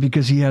drummer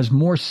because he has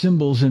more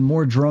cymbals and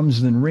more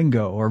drums than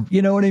Ringo, or,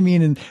 you know what I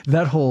mean? And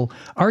that whole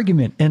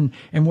argument. And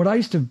what I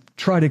used to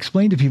try to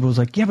explain to people is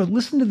yeah, but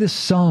listen to this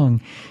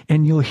song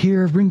and you'll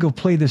hear Ringo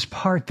play this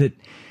part that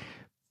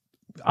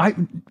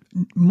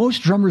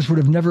most drummers would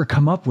have never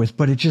come up with,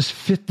 but it just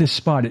fit this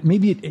spot.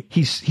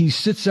 He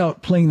sits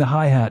out playing the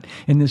hi-hat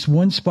in this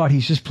one spot.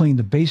 He's just playing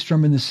the bass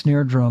drum and the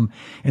snare drum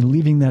and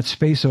leaving that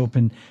space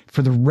open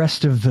for the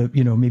rest of the,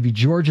 maybe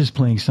George is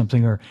playing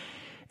something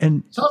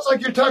sounds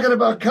like you're talking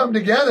about Come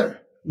Together.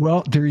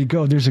 Well, there you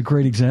go. There's a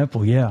great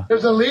example. Yeah.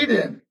 There's a lead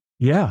in.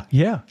 Yeah.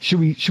 Yeah. Should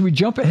we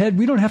jump ahead?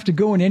 We don't have to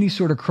go in any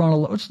sort of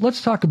chronology.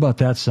 Let's talk about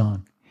that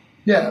song.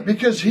 Yeah.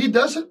 Because he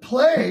doesn't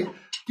play,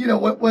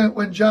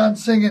 when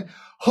John's singing,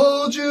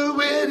 hold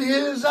you in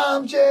his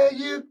arms, yeah,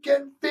 you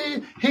can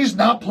feel. He's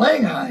not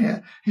playing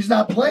hi-hat. He's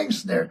not playing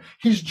snare.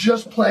 He's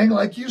just playing,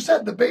 like you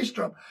said, the bass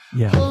drum.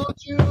 Yeah. Hold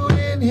you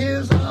in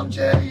his arms,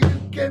 yeah,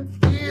 you can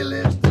feel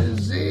his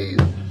disease.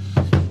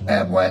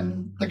 And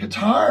when the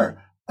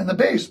guitar and the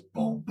bass,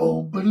 boom,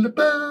 boom, boom,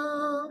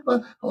 boom,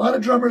 a lot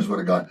of drummers would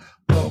have gone,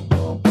 boom,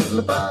 boom,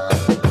 boom,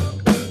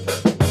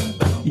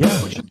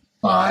 yeah, which is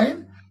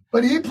fine,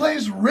 but he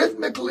plays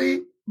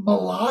rhythmically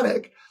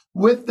melodic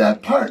with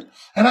that part.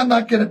 And I'm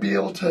not going to be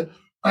able to,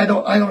 I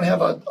don't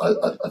have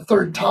a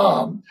third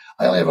tom.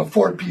 I only have a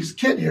 4-piece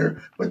kit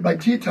here with my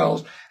tea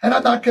towels. And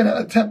I'm not going to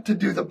attempt to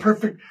do the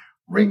perfect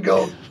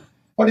Ringo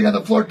putting on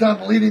the floor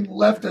tom, leading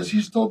left, as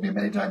he's told me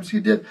many times he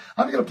did.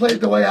 I'm going to play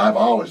it the way I've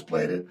always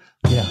played it.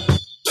 Yeah.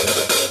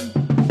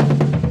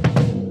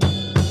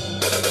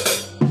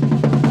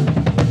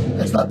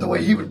 That's not the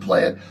way he would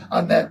play it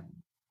on that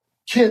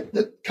kit,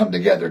 that Come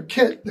Together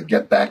kit, the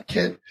Get Back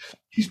kit.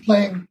 He's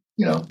playing,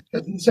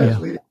 as he says,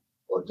 leading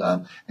floor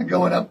tom and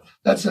going up.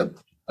 That's a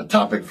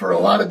topic for a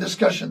lot of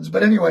discussions.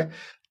 But anyway,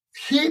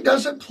 he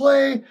doesn't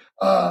play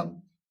the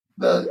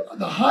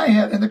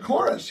hi-hat in the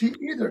chorus. He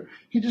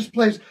just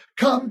plays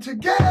Come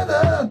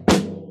Together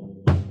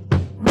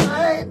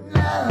right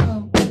now.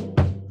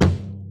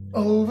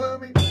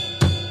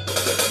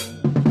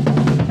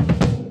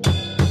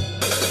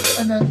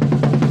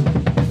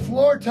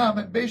 tom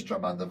and bass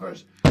drum on the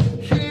verse.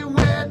 He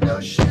wear no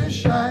shoe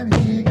shine,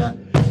 he got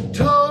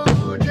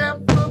toe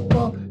jam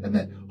football, and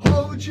then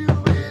hold you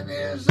in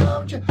his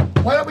arms.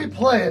 Why don't we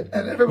play it?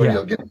 And everybody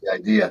will get the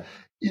idea.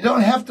 You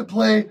don't have to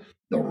play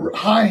the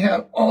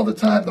hi-hat all the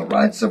time, the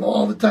ride cymbal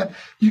all the time.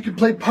 You can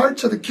play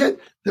parts of the kit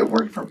that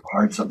work for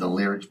parts of the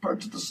lyrics,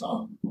 parts of the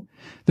song.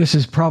 This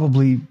is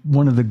probably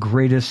one of the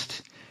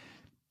greatest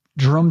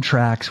drum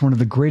tracks, one of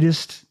the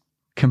greatest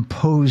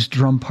composed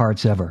drum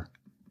parts ever.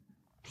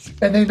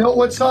 And they know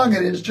what song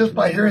it is just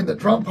by hearing the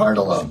drum part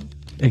alone.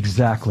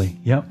 Exactly.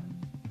 Yep.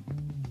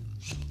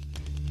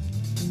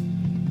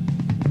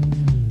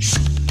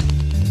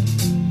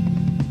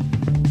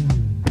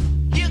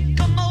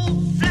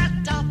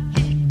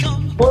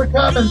 Four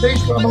tom and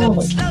bass drum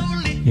only.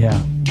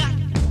 Yeah.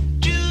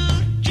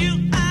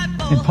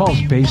 And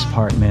Paul's bass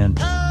part, man,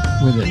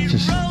 with it,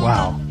 just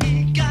wow.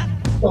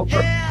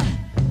 Okay.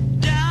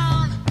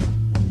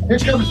 Here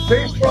comes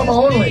bass drum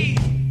only.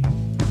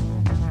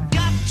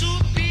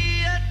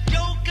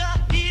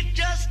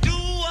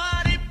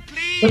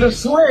 With a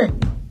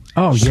swing.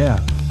 Oh, yeah.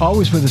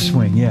 Always with a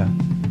swing, yeah.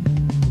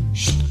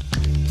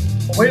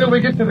 Wait till we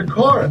get to the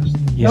chorus.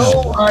 Yeah.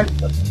 No,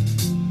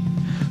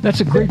 That's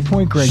a great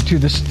point, Greg, too.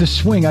 The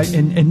swing,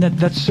 and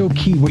that's so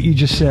key, what you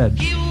just said.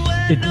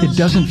 It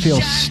doesn't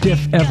feel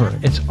stiff ever.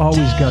 It's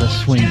always got a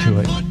swing to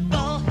it.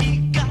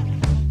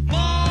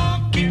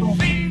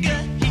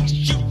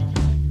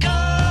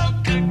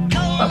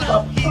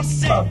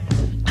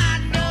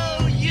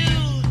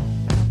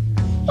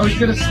 I was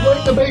going to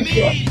swing the bass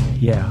drum.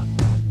 Yeah.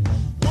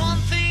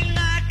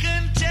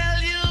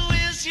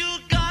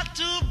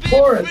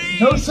 Chorus,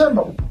 no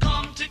cymbal.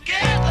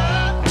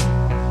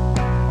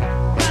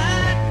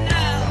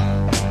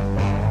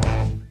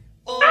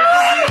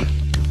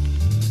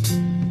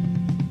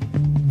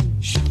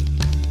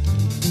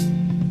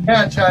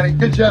 Yeah, Johnny,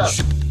 good job.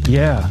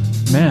 Yeah,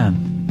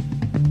 man.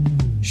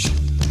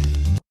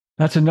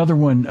 That's another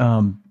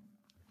one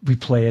we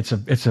play. It's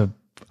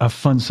a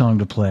fun song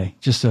to play.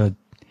 Just a,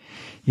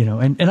 you know,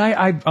 and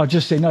I'll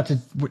just say, not to,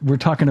 we're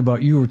talking about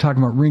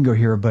Ringo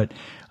here, but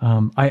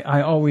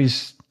I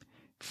always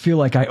feel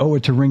like I owe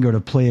it to Ringo to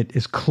play it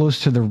as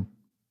close to the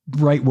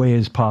right way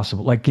as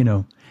possible. Like, you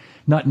know,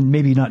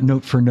 maybe not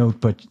note for note,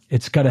 but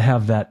it's got to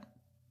have that,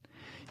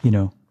 you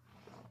know.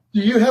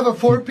 Do you have a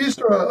 4-piece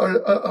or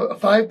a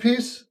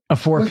 5-piece? A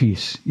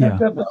 4-piece, yeah.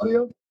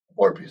 Audio?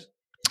 4-piece.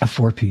 A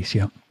 4-piece,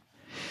 yeah.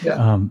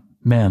 Yeah.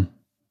 Man,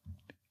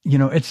 you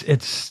know,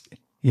 it's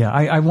yeah.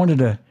 I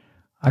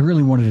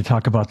really wanted to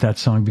talk about that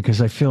song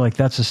because I feel like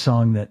that's a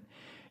song that,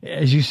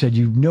 as you said,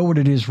 you know what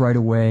it is right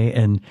away.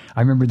 And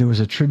I remember there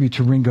was a tribute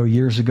to Ringo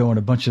years ago, and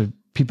a bunch of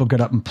people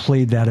got up and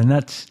played that, and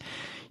that's,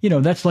 you know,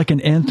 that's like an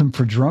anthem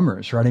for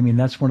drummers, right? I mean,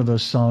 that's one of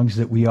those songs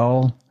that we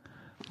all.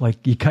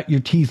 Like, you cut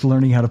your teeth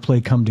learning how to play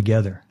Come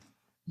Together.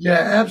 Yeah,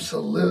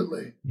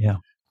 absolutely. Yeah.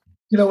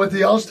 You know, with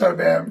the All-Star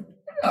Band,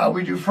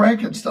 we do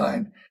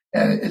Frankenstein,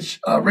 and it's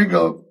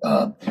Ringo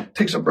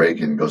takes a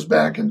break and goes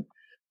back, and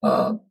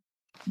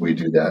we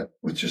do that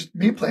with just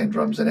me playing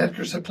drums, and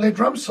Edgar said, play a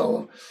drum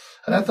solo.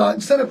 And I thought,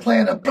 instead of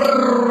playing a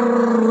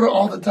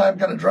all the time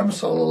kind of drum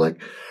solo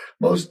like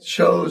most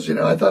shows, you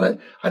know, I thought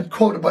I'd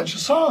quote a bunch of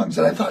songs,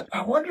 and I thought,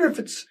 I wonder if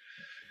it's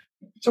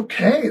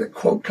okay to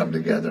quote Come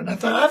Together. And I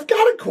thought, I've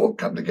got to quote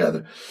Come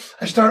Together.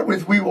 I start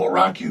with We Will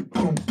Rock You,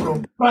 boom,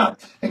 boom,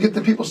 bop, and get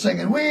the people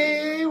singing,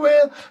 We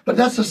Will. But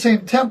that's the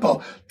same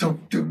tempo.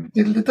 Dum, dum,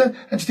 diddle-da-da.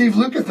 And Steve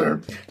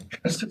Lukather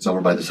sits over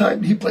by the side,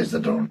 and he plays the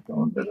dum,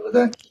 dum,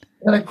 diddle-da-da.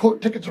 And I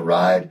quote Ticket to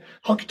Ride,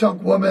 Honky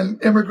Tonk Woman,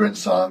 Immigrant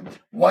Song,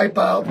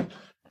 Wipeout,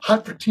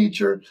 Hot for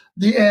Teacher,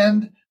 The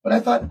End. But I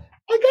thought,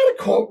 I got to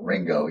quote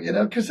Ringo, you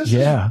know, because this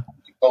is an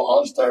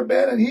all-star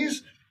band, and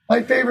he's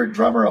my favorite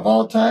drummer of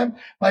all time,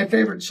 my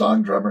favorite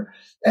song drummer.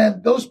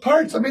 And those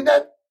parts, I mean,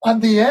 that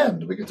on The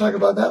End, we can talk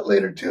about that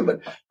later too,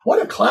 but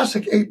what a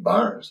classic 8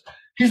 bars.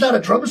 He's not a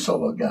drum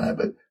solo guy,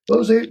 but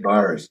those 8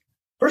 bars,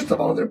 first of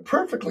all, they're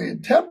perfectly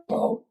in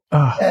tempo,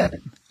 and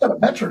got a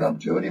metronome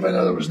to it, even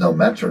though there was no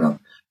metronome.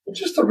 It's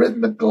just a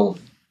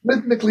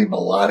rhythmically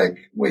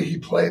melodic way he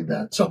played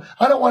that. So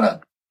I don't want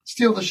to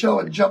steal the show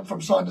and jump from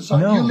song to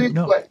song. You lead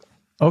the way.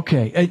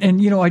 Okay. And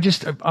you know,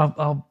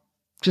 I'll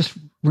just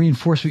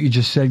reinforce what you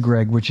just said,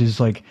 Greg, which is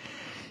like,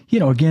 you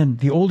know, again,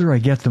 the older I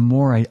get, the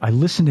more I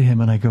listen to him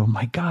and I go,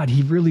 my God,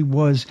 he really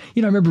was,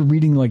 you know, I remember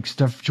reading like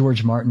stuff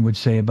George Martin would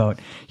say about,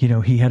 you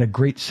know, he had a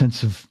great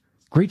sense of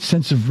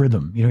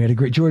rhythm. You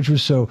know, George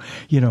was so,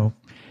 you know,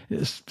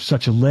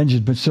 such a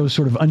legend, but so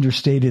sort of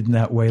understated in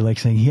that way, like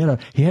saying he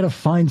had a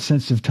fine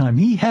sense of time.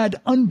 He has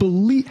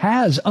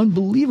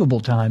unbelievable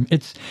time.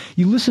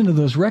 You listen to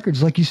those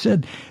records, like you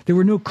said, there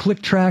were no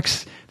click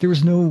tracks, there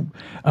was no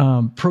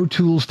Pro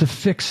Tools to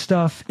fix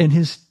stuff, and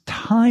his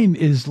time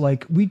is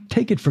like, we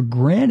take it for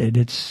granted.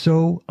 It's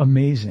so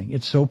amazing.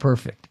 It's so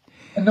perfect.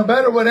 And no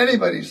matter what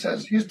anybody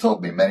says, he's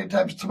told me many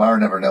times, Tomorrow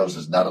Never Knows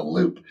is not a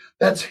loop.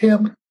 That's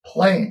him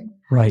playing.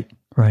 Right.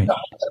 It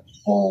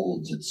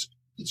holds,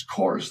 its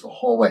chorus the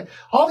whole way.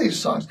 All these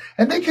songs.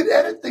 And they could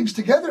edit things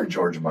together,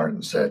 George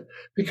Martin said,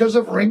 because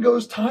of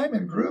Ringo's time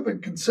and groove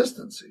and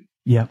consistency.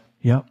 Yeah,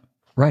 yeah.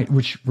 Right,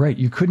 right.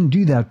 You couldn't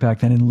do that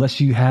back then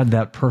unless you had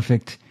that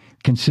perfect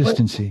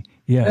consistency.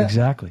 Yeah,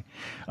 exactly.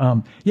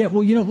 Yeah,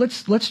 well,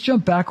 let's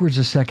jump backwards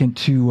a second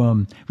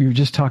to, we were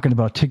just talking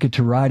about Ticket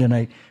to Ride, and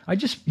I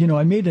just,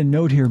 I made a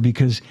note here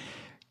because,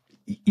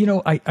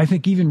 I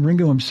think even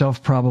Ringo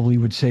himself probably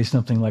would say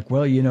something like,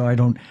 well, I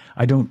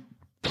don't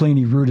play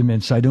any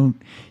rudiments. I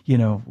don't,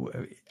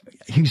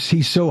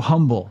 he's so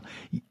humble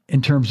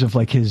in terms of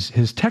like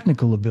his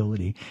technical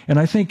ability. And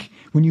I think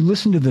when you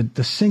listen to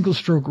the single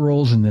stroke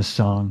rolls in this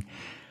song,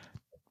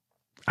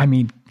 I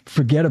mean,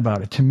 forget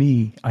about it. To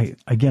me, I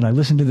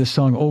listen to this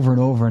song over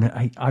and over,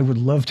 and I would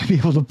love to be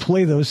able to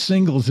play those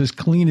singles as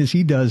clean as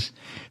he does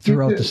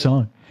throughout the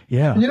song.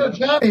 Yeah.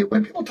 Johnny,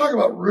 when people talk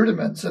about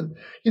rudiments, and,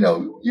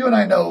 you and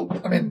I know,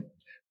 I mean,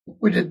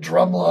 we did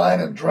drum line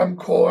and drum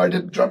corps. I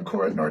did drum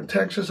corps at North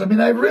Texas. I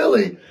mean, I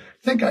really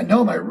think I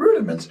know my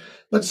rudiments,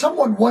 but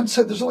someone once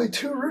said there's only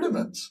two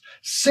rudiments,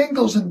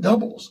 singles and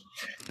doubles.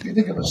 You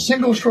think of a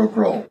single stroke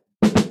roll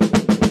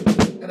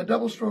and a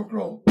double stroke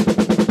roll.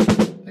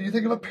 Then you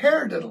think of a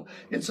paradiddle.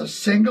 It's a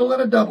single and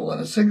a double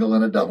and a single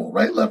and a double.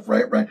 Right, left,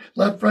 left,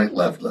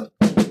 left.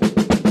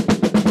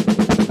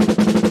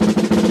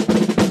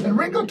 And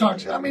Ringo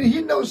talks, I mean,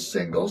 he knows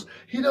singles,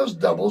 he knows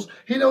doubles,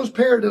 he knows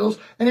paradiddles,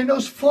 and he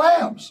knows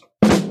flams.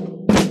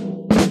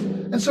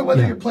 And so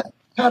whether you're playing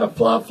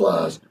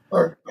patafla-flas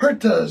or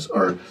hurtas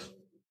or,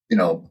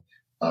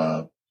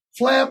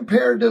 flam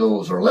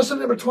paradiddles or lesson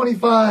number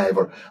 25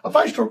 or a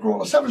 5-stroke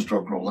roll, a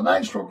 7-stroke roll, a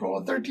 9-stroke roll,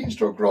 a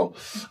 13-stroke roll,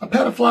 a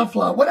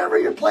patafla-fla, whatever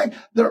you're playing,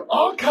 they're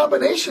all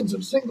combinations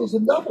of singles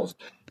and doubles.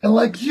 And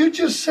like you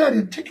just said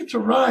in Ticket to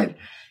Ride,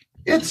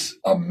 it's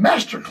a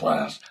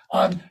masterclass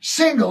on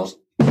singles.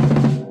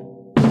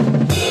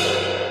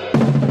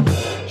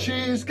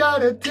 She's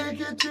got a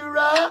ticket to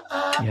ride.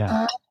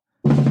 Yeah.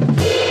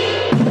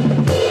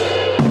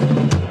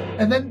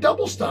 And then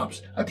double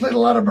stops. I played a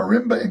lot of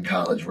marimba in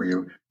college where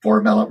you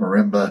 4-mallet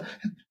marimba.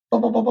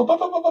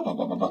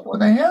 When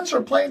the hands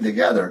are playing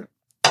together.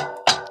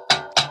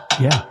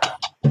 Yeah.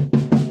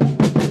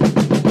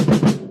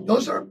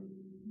 Those are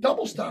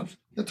double stops.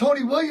 The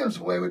Tony Williams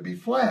way would be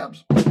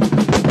flams.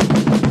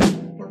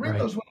 But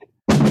Ringo's way.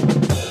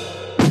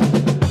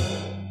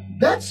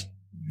 That's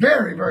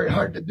very, very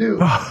hard to do.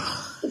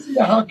 See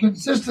how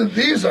consistent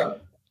these are.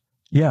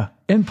 Yeah,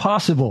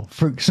 impossible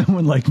for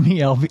someone like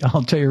me. I'll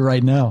tell you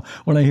right now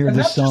when I hear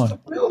this song. That's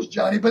just the wheels,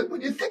 Johnny. But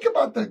when you think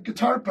about the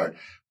guitar part,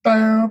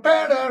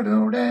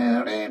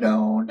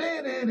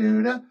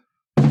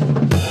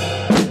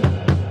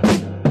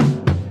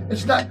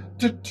 it's not.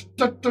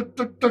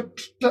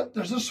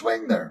 There's a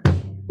swing there,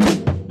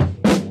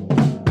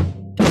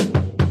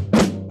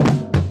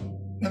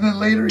 and then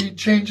later he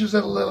changes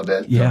it a little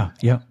bit. Yeah.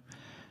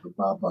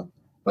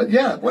 But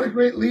yeah, what a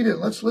great lead-in.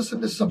 Let's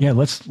listen to some. Yeah,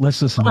 let's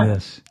listen to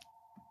this.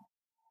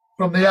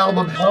 From the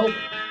album Help.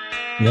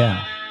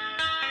 Yeah.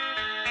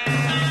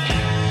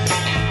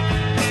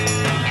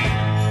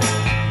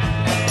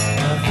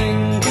 I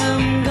think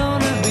I'm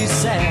gonna be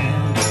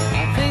sad.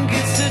 I think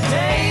it's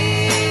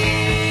today.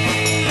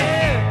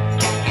 Yeah.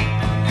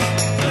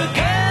 The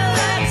girl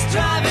that's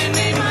driving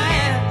me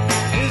mad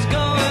is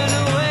going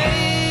away.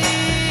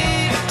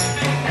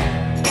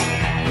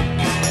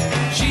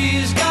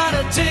 She's got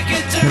a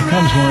ticket to Here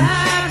comes one.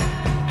 ride.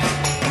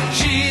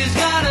 She's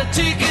got a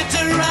ticket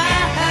to ride.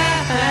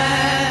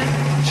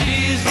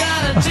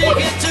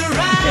 Ticket to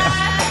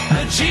ride,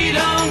 but she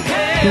don't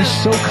care. They're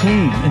so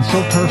clean and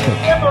so perfect.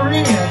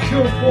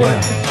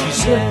 She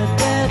said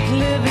that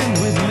living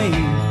with me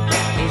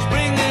was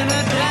bringing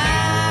her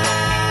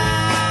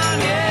down,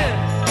 yeah.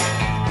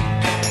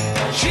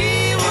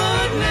 She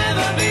would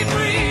never be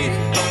free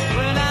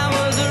when I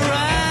was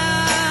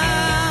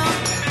around.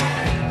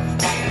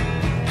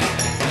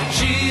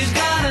 She's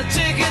got a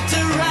ticket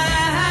to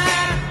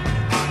ride.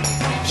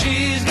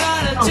 She's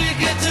got a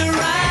ticket to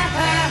ride.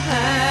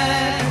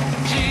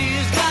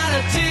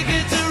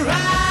 Ticket to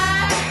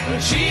ride,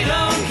 but she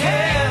don't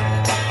care.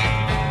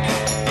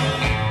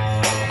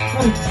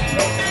 I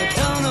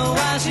don't know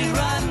why she's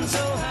riding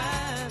so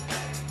high.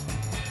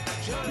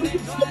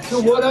 So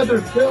what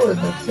other fill in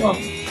this song?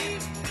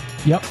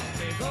 Yep.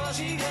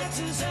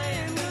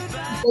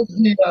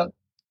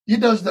 He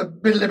does the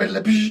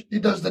he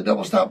does the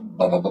double stop.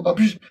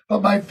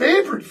 But my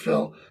favorite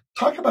fill,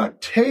 talk about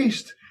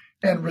taste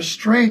and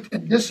restraint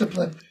and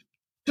discipline,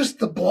 just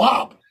the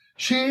blop.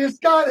 She's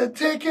got a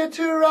ticket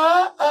to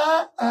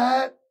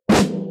ride.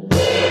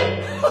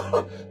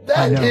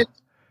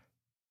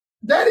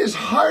 That is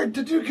hard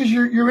to do because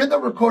you're in the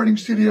recording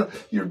studio.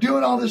 You're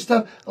doing all this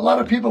stuff. A lot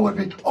of people would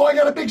be, I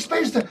got a big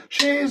space there.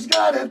 She's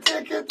got a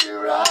ticket to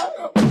ride.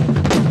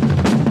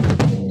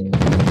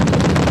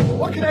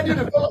 What can I do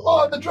to fill it?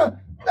 On the drum.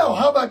 No,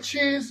 how about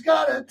she's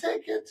got a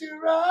ticket to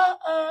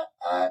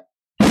ride?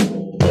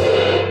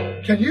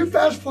 Can you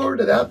fast forward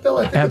to that,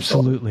 Phil?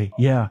 Absolutely.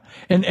 Yeah.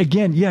 And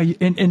again, yeah.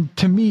 And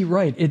to me,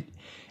 right.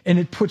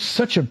 It puts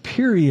such a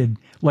period,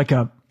 like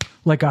a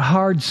like a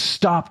hard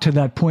stop to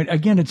that point.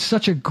 Again, it's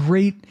such a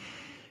great,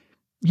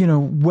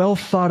 well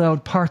thought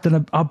out part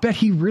that I'll bet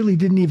he really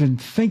didn't even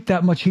think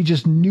that much. He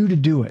just knew to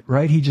do it,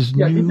 right? He just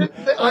knew.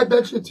 I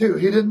bet you too.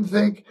 He didn't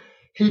think.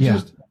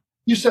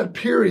 You said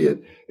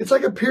period. It's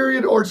like a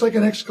period, or it's like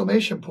an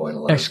exclamation point.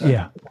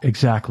 Yeah,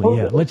 exactly.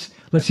 Yeah. Let's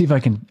see if I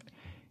can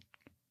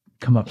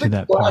come up to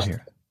that part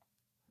here.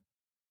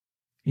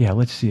 Yeah,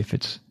 let's see if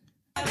it's.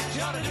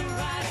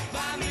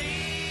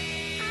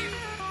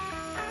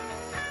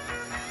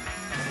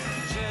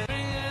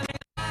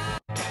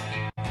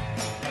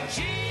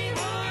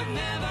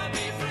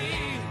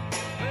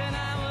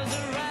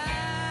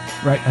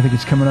 Right, I think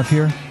it's coming up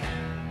here.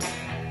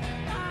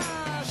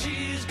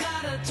 She's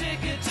got a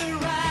ticket to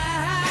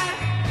ride.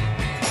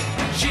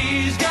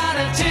 She's got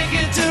a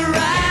ticket to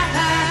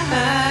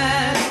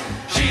ride.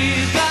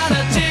 She's got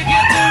a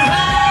ticket to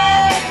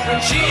ride,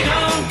 and she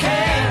don't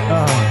care.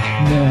 Oh,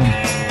 man.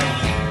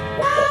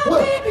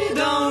 My baby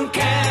don't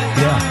care.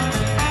 Yeah.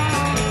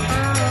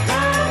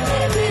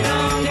 My baby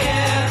don't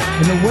care.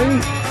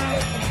 And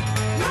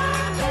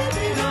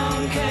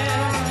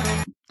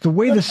the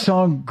way the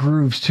song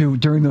grooves too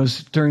during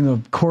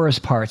the chorus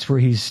parts where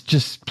he's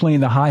just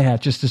playing the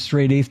hi-hat, just a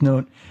straight eighth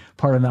note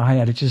part on the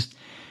hi-hat.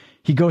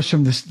 He goes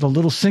from the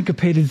little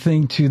syncopated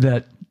thing to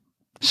that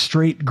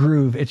straight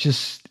groove. It's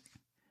just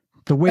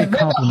the way it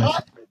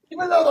complements.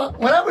 Even though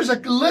when I was a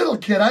little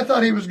kid, I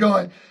thought he was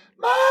going,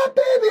 my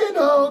baby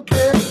don't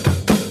care.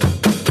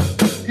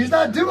 He's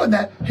not doing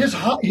that. His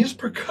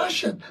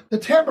percussion, the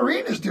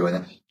tambourine is doing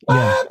it.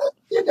 Yeah.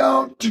 It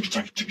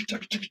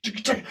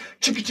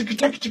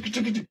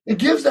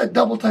gives that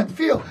double time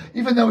feel,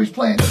 even though he's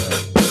playing.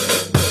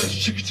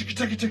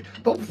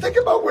 But think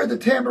about where the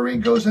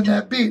tambourine goes in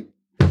that beat.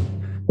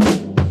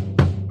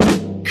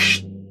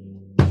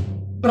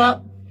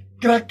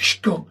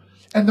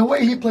 And the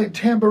way he played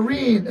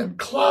tambourine and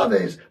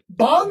claves,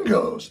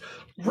 bongos,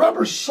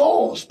 rubber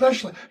soul,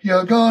 especially.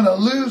 You're gonna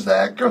lose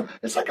that girl.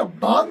 It's like a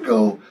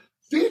bongo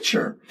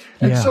feature.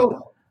 And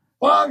so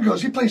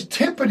bongos, he plays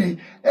timpani.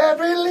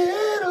 Every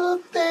little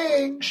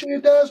thing she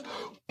does,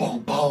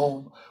 boom,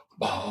 boom,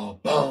 boom,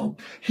 boom.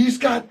 He's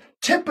got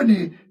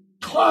timpani,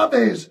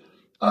 claves,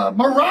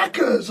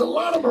 maracas, a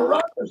lot of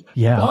maracas.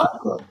 Yeah.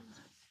 Bongo.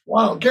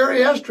 Wow.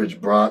 Gary Estridge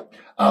brought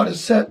out a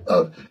set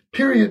of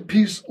period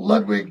piece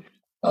Ludwig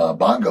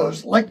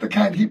bongos, like the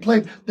kind he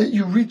played, that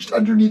you reached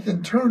underneath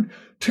and tune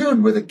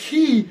with a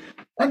key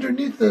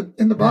underneath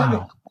in the bongo.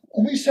 Wow.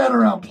 And we sat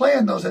around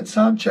playing those at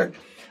sound check.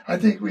 I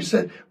think we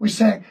sang,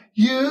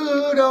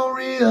 you don't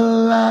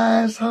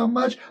realize how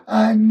much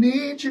I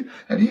need you.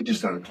 And he just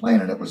started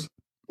playing, and it was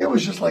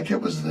just like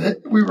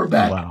we were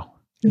back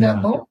in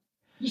that moment.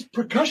 Just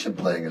percussion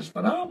playing is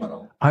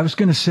phenomenal. I was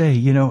going to say,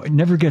 it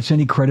never gets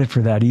any credit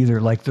for that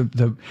either. Like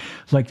the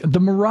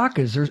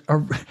maracas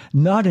are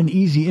not an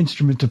easy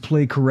instrument to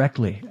play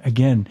correctly.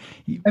 Again.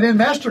 And in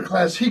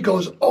Masterclass, he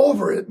goes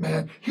over it,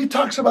 man. He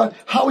talks about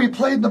how he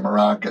played the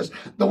maracas,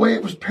 the way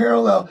it was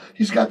parallel.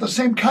 He's got the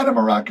same kind of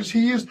maracas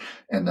he used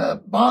in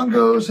the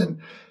bongos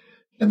and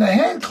the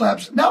hand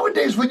claps.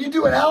 Nowadays, when you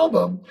do an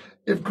album,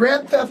 if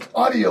Grand Theft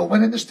Audio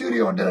went in the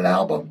studio and did an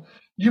album,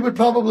 you would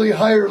probably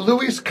hire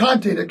Luis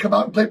Conte to come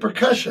out and play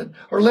percussion,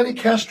 or Lenny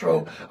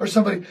Castro or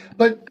somebody.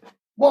 But,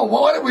 well,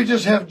 why don't we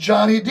just have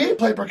Johnny D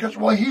play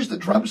percussion? Well, he's the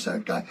drum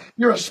set guy.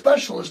 You're a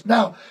specialist.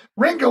 Now,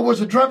 Ringo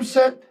was a drum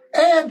set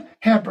and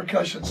hand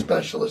percussion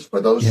specialist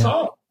for those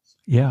songs.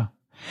 Yeah.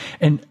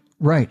 And,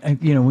 right. And,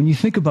 when you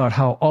think about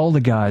how all the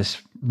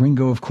guys,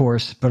 Ringo, of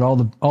course, but all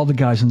the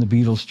guys in the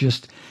Beatles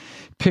just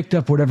picked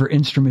up whatever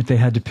instrument they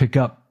had to pick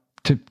up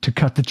to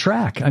cut the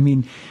track. I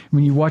mean,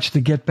 when you watch the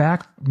Get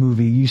Back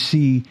movie, you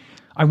see,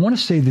 I want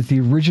to say that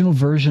the original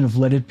version of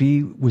Let It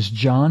Be was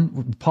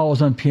Paul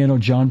was on piano,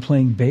 John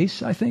playing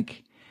bass, I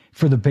think,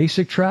 for the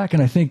basic track.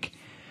 And I think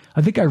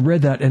I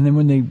read that. And then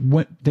when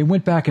they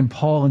went back and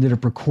Paul ended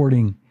up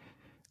recording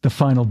the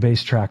final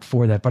bass track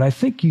for that. But I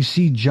think you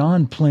see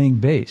John playing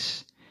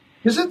bass.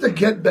 Isn't the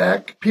Get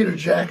Back Peter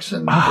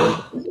Jackson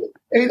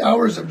 8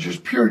 hours of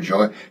just pure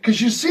joy?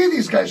 Because you see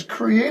these guys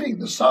creating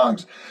the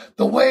songs,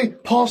 the way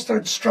Paul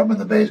starts strumming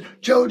the bass,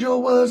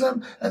 JoJo was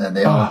him, and then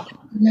they all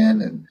come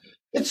in, and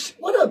it's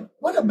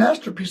what a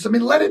masterpiece. I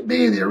mean, Let It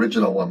Be, the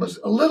original one, was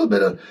a little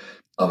bit it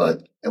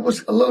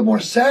was a little more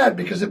sad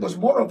because it was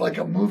more of like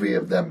a movie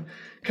of them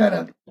kind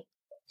of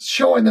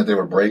showing that they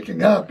were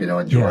breaking up,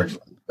 and George. Yeah.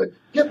 But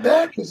Get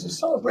Back is a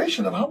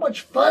celebration of how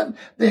much fun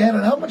they had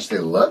and how much they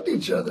loved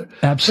each other.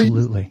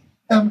 Absolutely.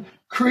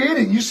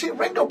 Creating. You see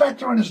Ringo back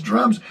there on his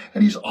drums,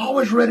 and he's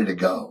always ready to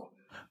go.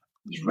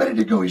 He's ready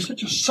to go. He's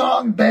such a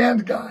song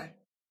band guy.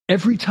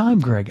 Every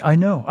time, Gregg. I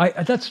know.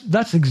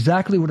 That's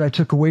exactly what I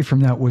took away from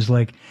that was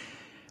like,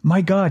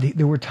 my God,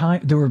 there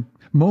were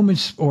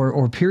moments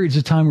or periods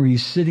of time where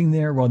he's sitting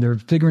there while they're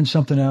figuring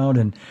something out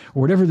or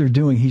whatever they're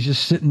doing. He's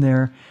just sitting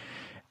there.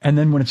 And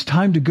then when it's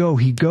time to go,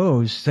 he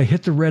goes, they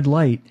hit the red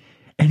light,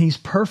 and he's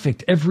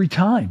perfect every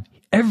time,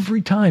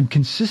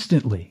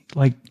 consistently.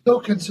 Like so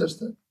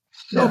consistent.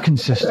 So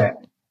consistent.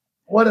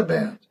 What a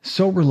band.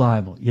 So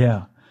reliable.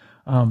 Yeah.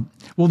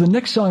 Well, the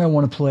next song I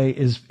want to play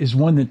is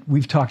one that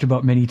we've talked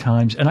about many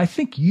times. And I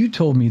think you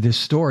told me this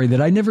story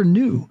that I never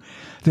knew,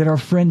 that our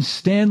friend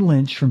Stan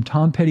Lynch from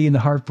Tom Petty and the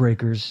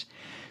Heartbreakers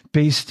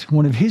based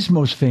one of his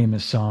most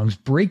famous songs,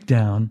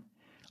 Breakdown,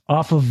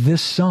 off of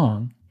this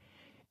song.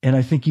 And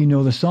I think you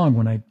know the song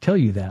when I tell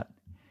you that.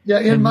 Yeah,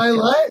 In My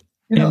Life.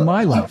 In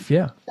My Life,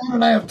 yeah. Stan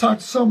and I have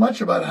talked so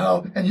much about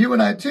how, and you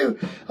and I too,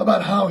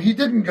 about how he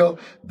didn't go,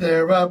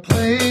 there are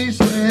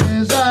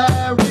places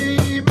I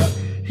remember.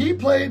 He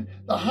played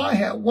the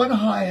hi-hat, one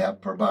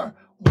hi-hat per bar.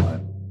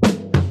 One.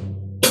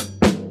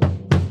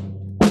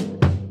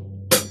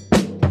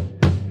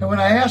 And when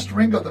I asked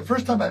Ringo, the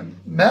first time I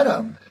met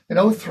him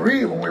in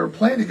 '03 when we were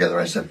playing together,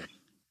 I said,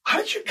 how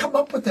did you come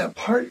up with that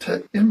part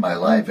to In My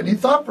Life? And he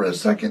thought for a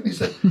second, and he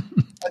said,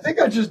 I think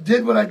I just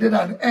did what I did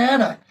on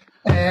Anna.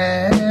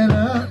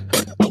 Anna.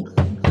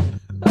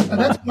 And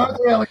that's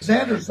Martha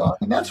Alexander's song.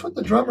 And that's what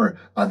the drummer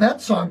on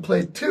that song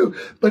played too.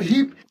 But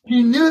he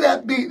knew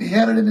that beat. He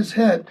had it in his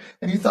head.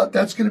 And he thought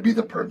that's going to be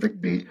the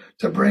perfect beat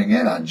to bring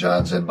in on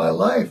John's In My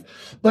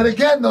Life. But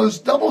again, those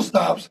double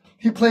stops,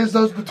 he plays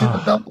those between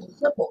the double and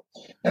cymbal.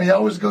 And he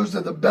always goes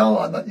to the bell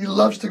on that. He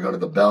loves to go to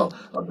the bell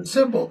on the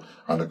cymbal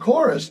on the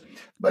chorus.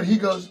 But he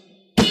goes...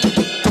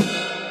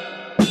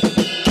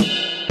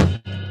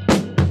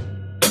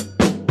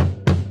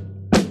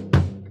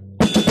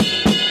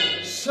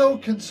 so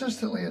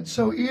consistently and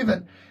so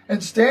even.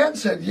 And Stan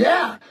said,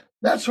 yeah,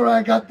 that's where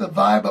I got the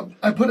vibe of,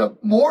 I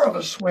put more of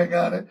a swing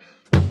on it.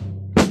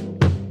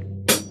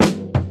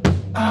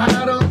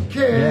 I don't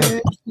care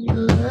if you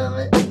love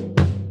it.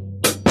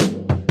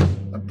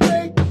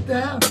 Break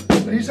down.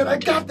 But he said, I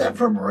got that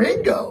from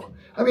Ringo.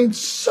 I mean,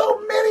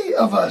 so many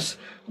of us,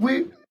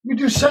 we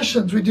do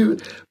sessions, we do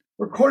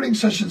recording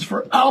sessions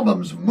for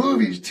albums,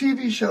 movies,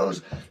 TV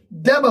shows,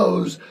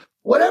 demos,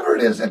 whatever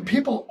it is, and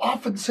people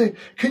often say,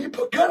 can you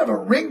put kind of a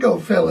Ringo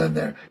fill in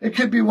there? It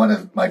could be one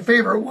of my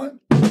favorite ones.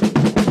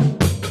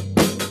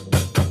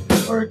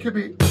 Or it could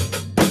be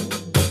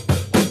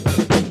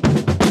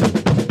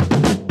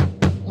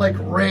like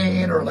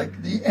Rain or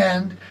like The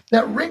End.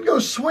 That Ringo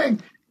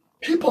swing,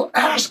 people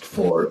ask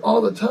for it all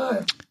the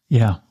time.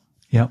 Yeah.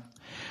 Yep.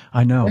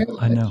 I know.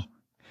 Man.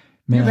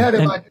 You've had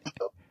it on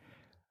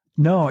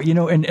No,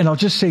 and I'll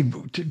just say,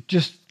 to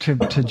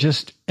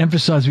just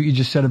emphasize what you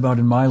just said about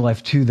In My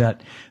Life too,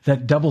 that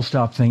double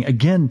stop thing.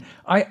 Again,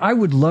 I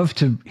would love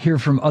to hear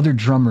from other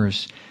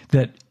drummers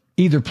that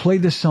either play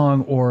this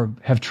song or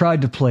have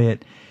tried to play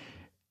it.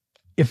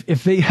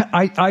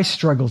 I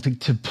struggle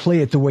to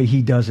play it the way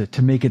he does it,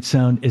 to make it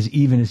sound as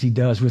even as he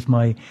does with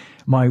my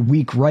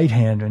weak right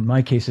hand. In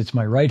my case, it's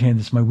my right hand,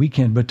 it's my weak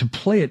hand, but to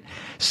play it,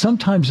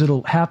 sometimes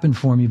it'll happen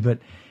for me, but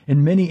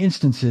in many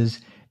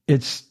instances,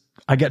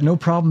 I got no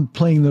problem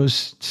playing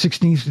those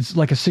 16th. It's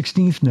like a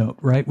 16th note,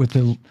 right?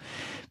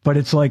 But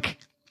it's like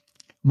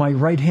my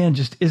right hand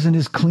just isn't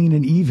as clean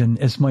and even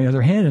as my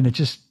other hand. And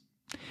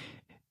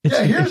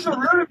here's a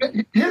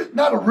rudiment. Here's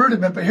not a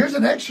rudiment, but here's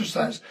an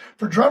exercise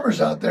for drummers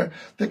out there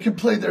that can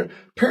play their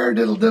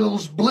paradiddle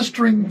diddles,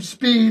 blistering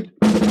speed.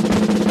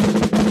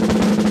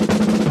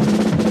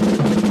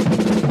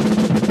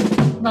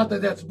 Not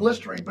that that's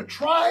blistering, but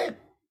try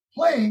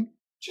playing.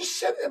 Just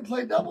sit and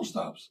play double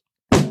stops.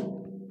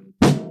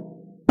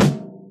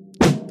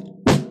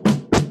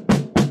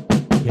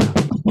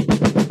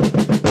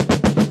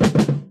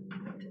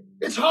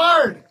 It's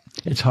hard.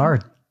 It's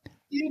hard.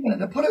 Even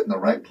to put it in the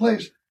right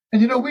place.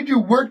 And we do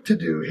work to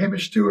do.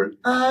 Hamish Stewart,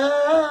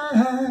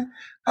 I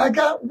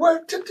got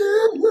work to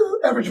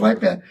do. Average White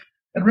Band.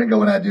 And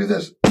Ringo and I do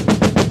this.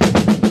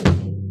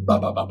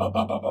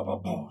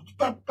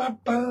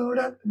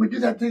 We do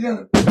that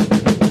together.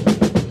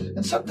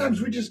 And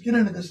sometimes we just get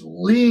into this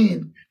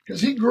lean because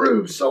he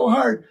grooves so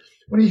hard.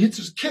 When he hits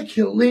his kick,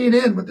 he'll lean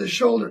in with his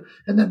shoulder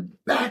and then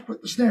back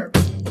with the snare.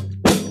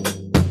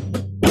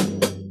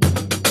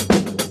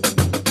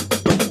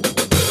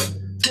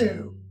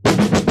 And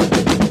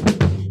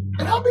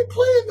I'll be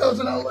playing those,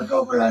 and I'll look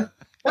over, and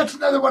that's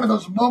another one of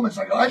those moments.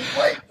 I go, I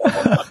play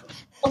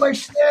on my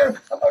snare,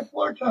 on my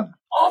floor tom,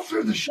 all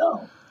through the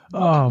show.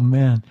 Oh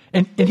man,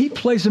 and he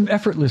plays them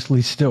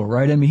effortlessly still,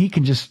 right? I mean, he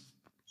can just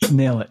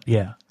nail it.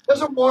 Yeah.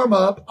 Doesn't warm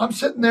up. I'm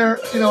sitting there,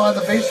 on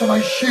the base of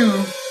my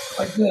shoe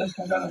like this.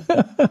 I got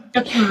a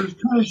catcher's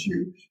tennis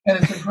shoe,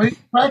 and it's a great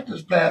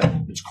practice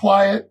pad. It's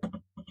quiet.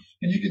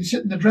 And you can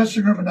sit in the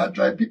dressing room and not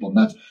drive people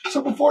nuts.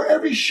 So before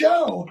every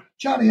show,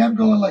 Johnny, I'm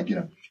going like,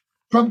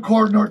 drum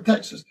corps, North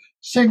Texas.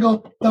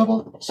 Single,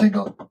 double,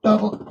 single,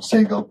 double,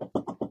 single,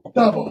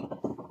 double.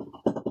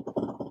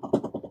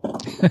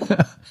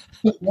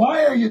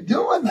 Why are you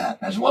doing that?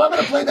 I said, well, I'm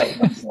going to play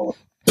that solo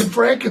in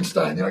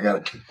Frankenstein.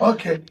 Okay. Well,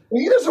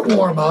 he doesn't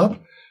warm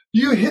up.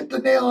 You hit the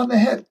nail on the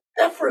head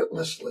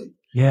effortlessly.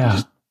 Yeah.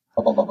 Just,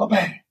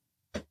 bang.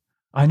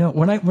 I know.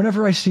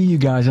 Whenever I see you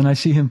guys and I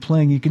see him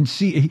playing, you can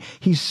see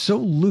he's so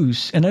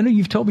loose. And I know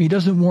you've told me he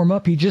doesn't warm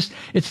up. It's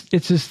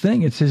his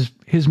thing. It's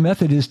his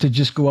method is to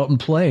just go out and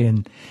play.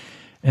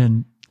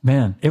 And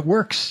man, it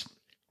works.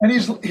 And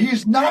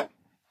he's not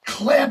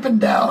clamping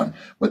down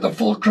with the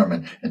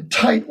fulcrum and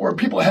tight where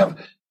people have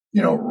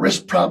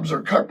wrist problems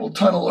or carpal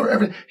tunnel or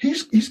everything.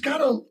 He's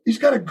got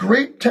a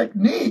great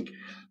technique,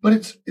 but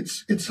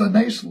it's a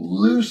nice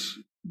loose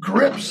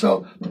grip.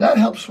 So that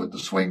helps with the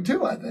swing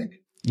too, I think.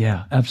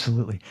 Yeah,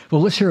 absolutely.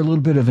 Well, let's hear a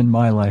little bit of In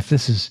My Life.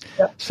 This is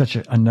such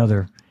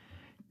another.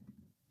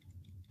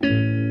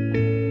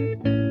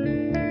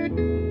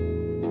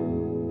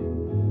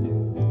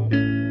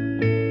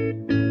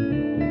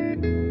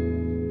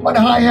 One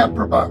hi-hat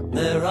per bar.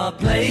 There are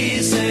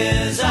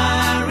places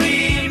I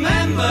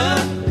remember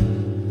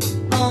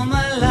all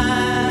my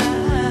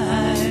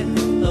life,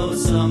 though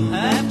some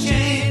have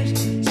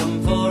changed,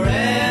 some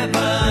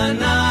forever,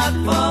 not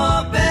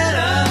for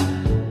better.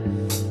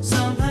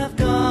 Some have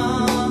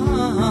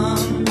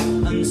gone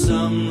and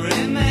some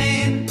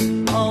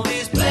remain. All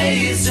these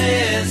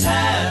places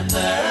have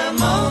their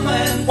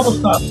moments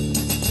with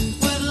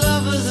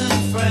lovers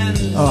and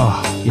friends.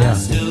 Oh, yeah. I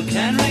still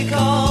can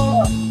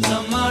recall.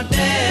 Some are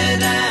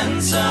dead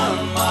and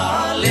some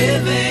are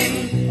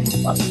living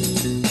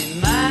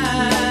in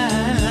my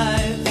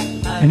life.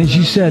 And as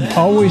you said,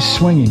 always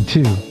swinging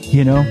too,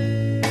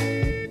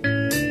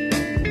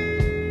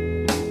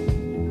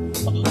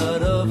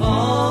 But of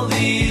all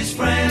these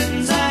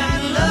friends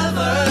and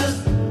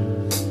lovers,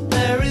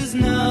 there is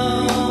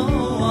no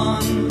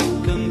one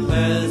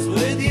compares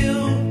with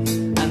you.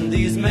 And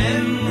these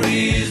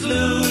memories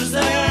lose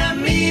their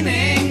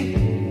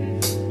meaning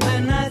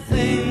when I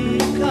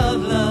think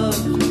of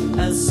love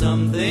as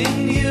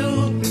something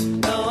new.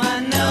 Though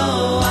I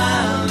know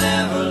I'll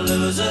never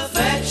lose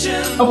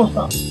affection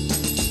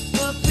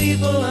for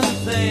people and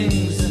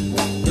things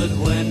that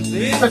went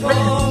before.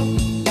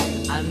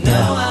 I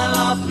know I'll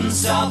often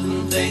stop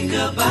and think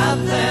about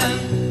them.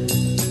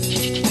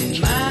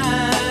 In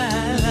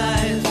my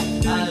life,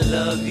 I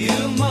love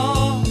you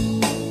more.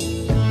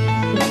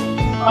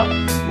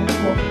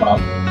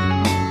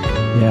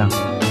 Yeah.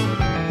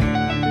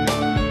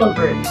 So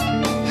great.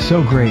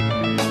 So great,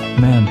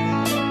 man.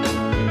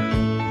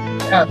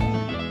 Yeah.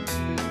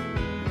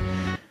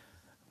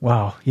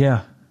 Wow.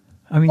 Yeah.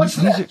 I mean, What's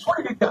these next? What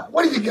do you got?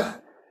 What do you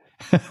got?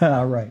 are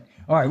all right.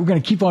 All right. We're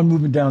going to keep on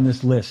moving down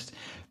this list.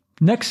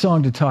 Next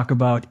song to talk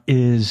about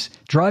is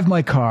Drive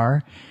My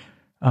Car.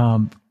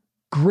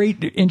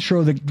 Great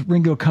intro that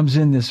Ringo comes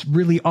in, this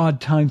really odd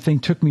time thing.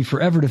 Took me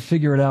forever to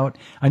figure it out.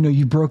 I know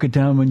you broke it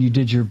down when you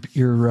did your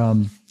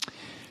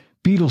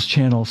Beatles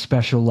channel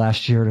special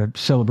last year to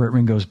celebrate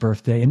Ringo's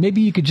birthday. And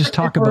maybe you could just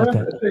talk about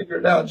that. Figure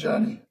it out,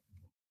 Johnny.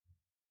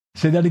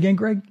 Say that again,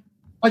 Greg?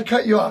 I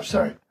cut you off.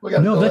 Sorry. We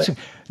got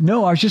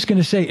No, I was just going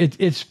to say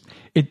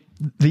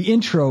the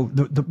intro,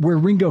 where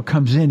Ringo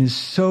comes in is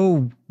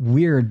so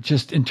weird,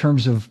 just in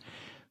terms of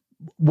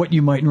what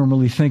you might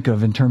normally think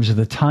of in terms of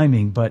the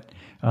timing, but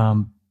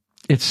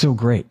it's so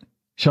great.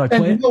 Shall I play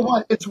And it? you know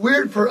what? It's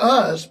weird for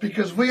us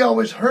because we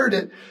always heard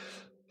it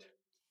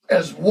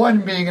as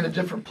one being in a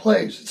different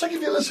place. It's like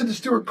if you listen to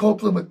Stuart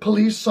Copeland with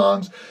Police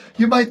songs,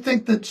 you might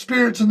think that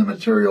Spirits in the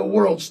Material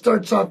World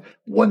starts off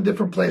one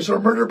different place, or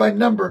Murder by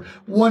Number,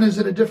 one is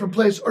in a different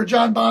place, or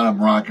John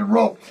Bonham, Rock and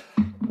Roll.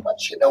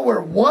 Once you know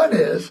where one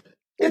is,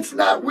 it's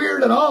not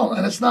weird at all,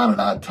 and it's not an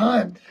odd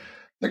time.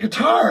 The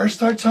guitar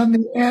starts on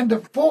the end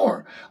of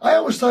four. I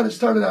always thought it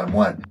started on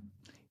one.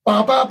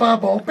 Ba ba ba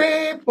bo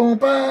beep boom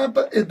ba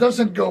ba. It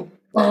doesn't go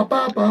ba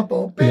ba ba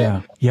bo beep.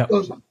 Yeah, yeah. It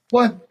goes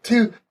 1,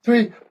 2,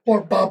 3,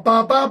 4 ba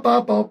ba ba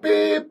ba bo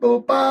beep bo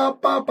ba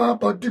ba ba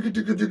bo do do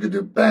do do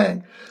do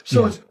bang.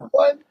 So it's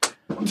 1,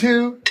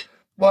 2,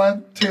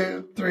 1,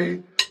 2,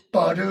 3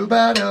 ba do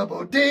ba da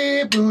bo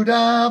dee boo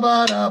da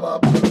ba da ba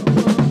boo.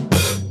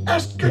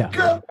 Ask a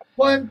girl.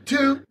 1,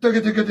 2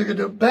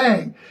 do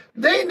bang.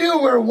 They knew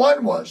where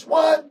one was.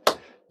 1,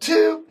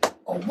 2.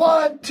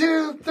 1,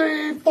 2,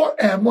 3, 4,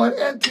 and 1,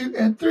 and 2,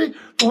 and 3,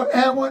 4,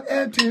 and 1,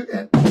 and 2,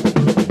 and.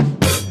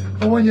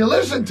 But when you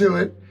listen to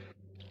it,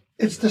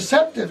 it's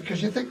deceptive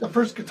because you think the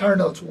first guitar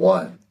note's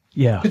 1.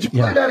 Yeah. Did you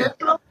play that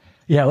intro?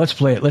 Yeah, let's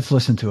play it. Let's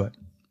listen to it.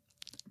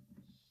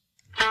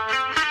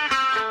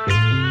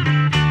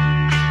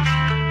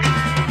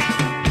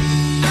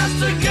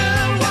 Asked a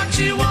girl what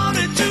she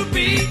wanted to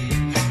be.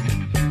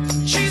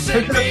 She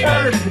said,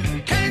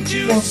 baby, can't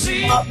you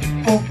see? I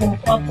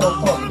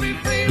want to be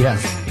famous. Yeah.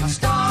 A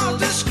star on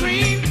the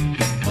screen,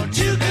 but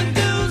you can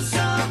do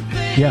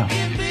something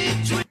in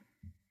between.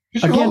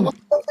 Again,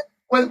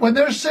 when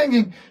they're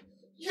singing,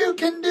 you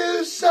can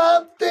do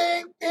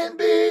something in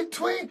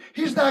between.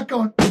 He's not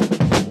going.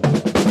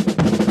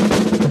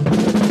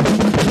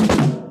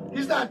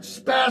 He's not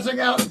spazzing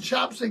out and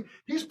chop sing.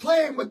 He's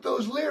playing with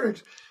those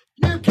lyrics.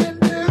 You can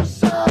do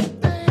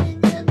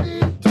something in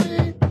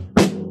between.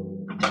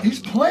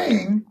 He's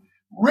playing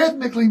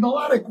rhythmically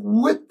melodic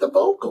with the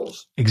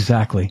vocals.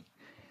 Exactly.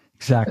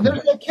 And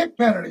there's that kick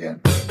pattern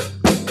again.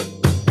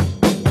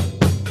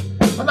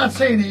 I'm not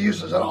saying he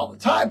uses it all the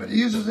time, but he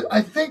uses it,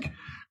 I think,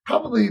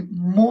 probably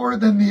more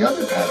than the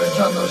other patterns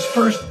on those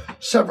first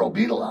several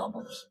Beatle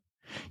albums.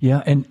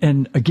 Yeah,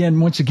 and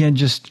again, once again,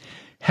 just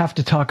have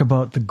to talk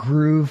about the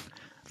groove,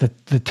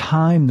 the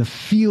time, the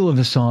feel of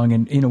the song,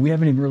 and we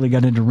haven't even really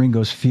got into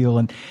Ringo's feel,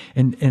 and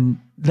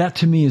that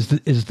to me is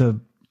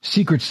the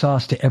secret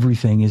sauce to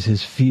everything is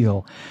his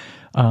feel.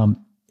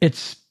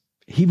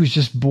 He was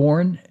just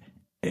born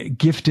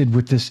gifted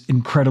with this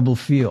incredible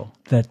feel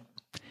that,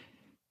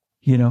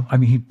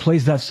 he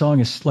plays that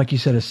song as, like you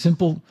said, a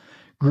simple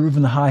groove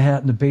in the hi-hat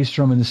and the bass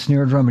drum and the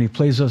snare drum, and he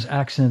plays those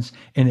accents,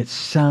 and it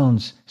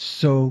sounds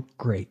so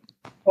great.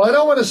 Well, I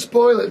don't want to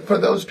spoil it for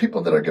those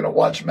people that are going to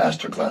watch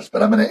Masterclass,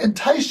 but I'm going to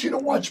entice you to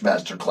watch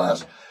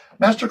Masterclass,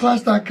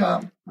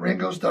 masterclass.com,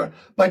 Ringo Starr,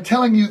 by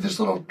telling you this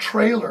little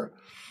trailer.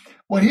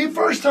 When he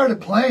first started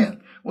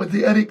playing with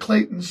the Eddie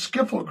Clayton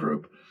Skiffle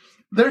group,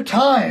 their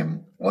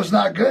time was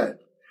not good.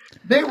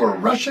 They were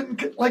rushing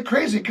like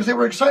crazy because they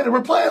were excited.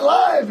 We're playing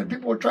live, and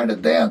people were trying to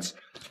dance.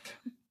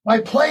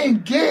 By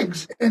playing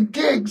gigs and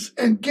gigs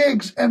and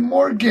gigs and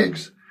more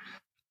gigs,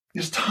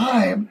 his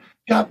time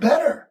got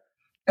better,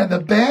 and the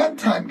band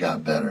time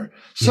got better.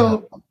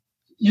 So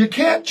you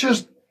can't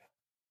just,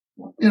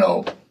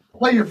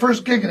 play your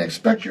first gig and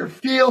expect your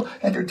feel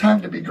and your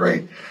time to be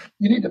great.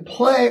 You need to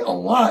play a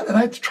lot. And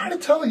I try to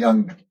tell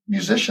young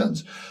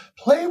musicians,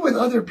 play with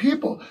other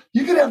people.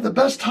 You can have the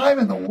best time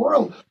in the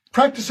world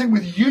practicing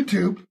with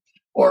YouTube,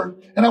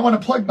 and I want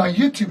to plug my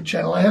YouTube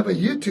channel. I have a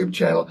YouTube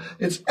channel.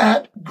 It's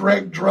at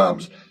Gregg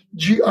Drums,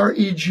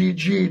 Gregg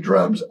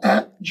Drums,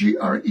 at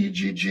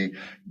GreggDrums.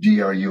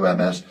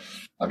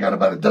 I've got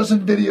about a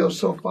dozen videos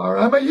so far.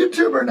 I'm a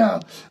YouTuber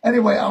now.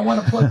 Anyway, I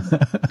want to plug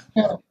the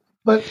channel.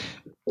 But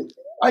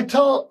I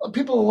tell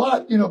people a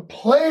lot,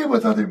 play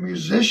with other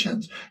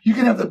musicians. You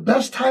can have the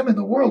best time in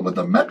the world with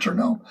a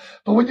metronome.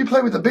 But when you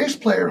play with a bass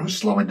player who's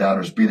slowing down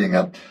or speeding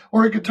up,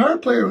 or a guitar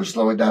player who's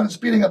slowing down and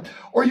speeding up,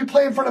 or you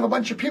play in front of a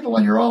bunch of people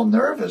and you're all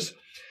nervous.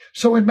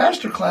 So in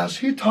Masterclass,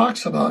 he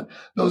talks about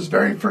those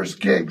very first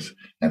gigs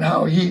and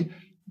how he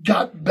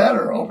got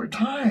better over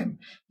time,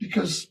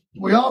 because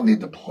we all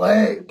need to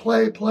play.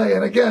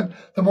 And again,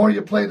 the more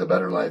you play, the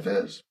better life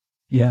is.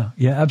 Yeah,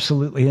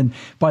 absolutely. And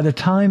by the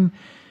time,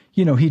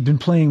 he'd been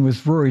playing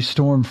with Rory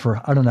Storm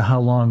for I don't know how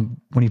long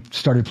when he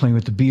started playing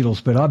with the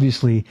Beatles, but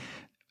obviously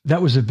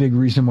that was a big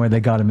reason why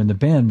they got him in the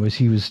band, was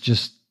he was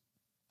just,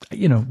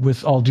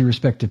 with all due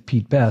respect to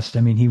Pete Best,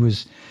 he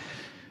was,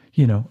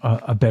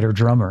 a better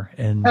drummer.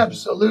 And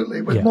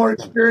absolutely, with more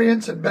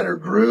experience and better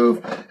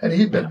groove, and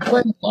he'd been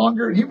playing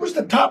longer, and he was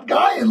the top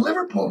guy in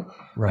Liverpool.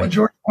 Right. When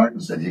George Martin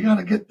said, you got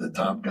to get the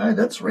top guy,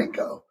 that's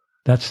Ringo.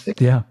 That's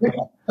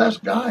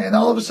best guy. And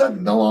all of a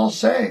sudden they'll all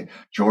say,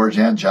 George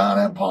and John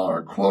and Paul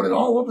are quoted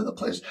all over the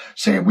place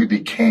saying, we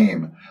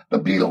became the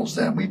Beatles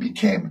then. We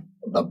became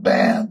the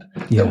band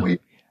that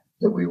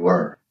we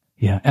were.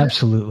 Yeah,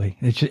 absolutely.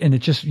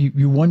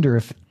 You wonder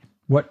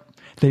what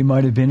they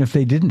might have been if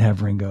they didn't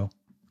have Ringo,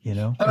 I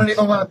don't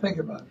even want to think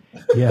about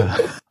it. Yeah.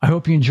 I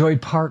hope you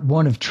enjoyed part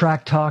 1 of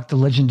Track Talk, the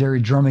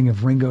legendary drumming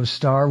of Ringo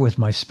Starr, with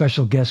my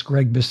special guest,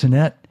 Gregg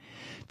Bissonette.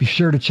 Be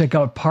sure to check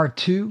out part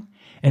 2.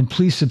 And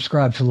please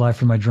subscribe to Live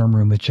from My Drum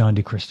Room with John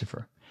D.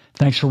 Christopher.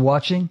 Thanks for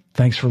watching.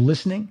 Thanks for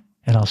listening.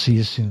 And I'll see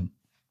you soon.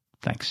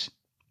 Thanks.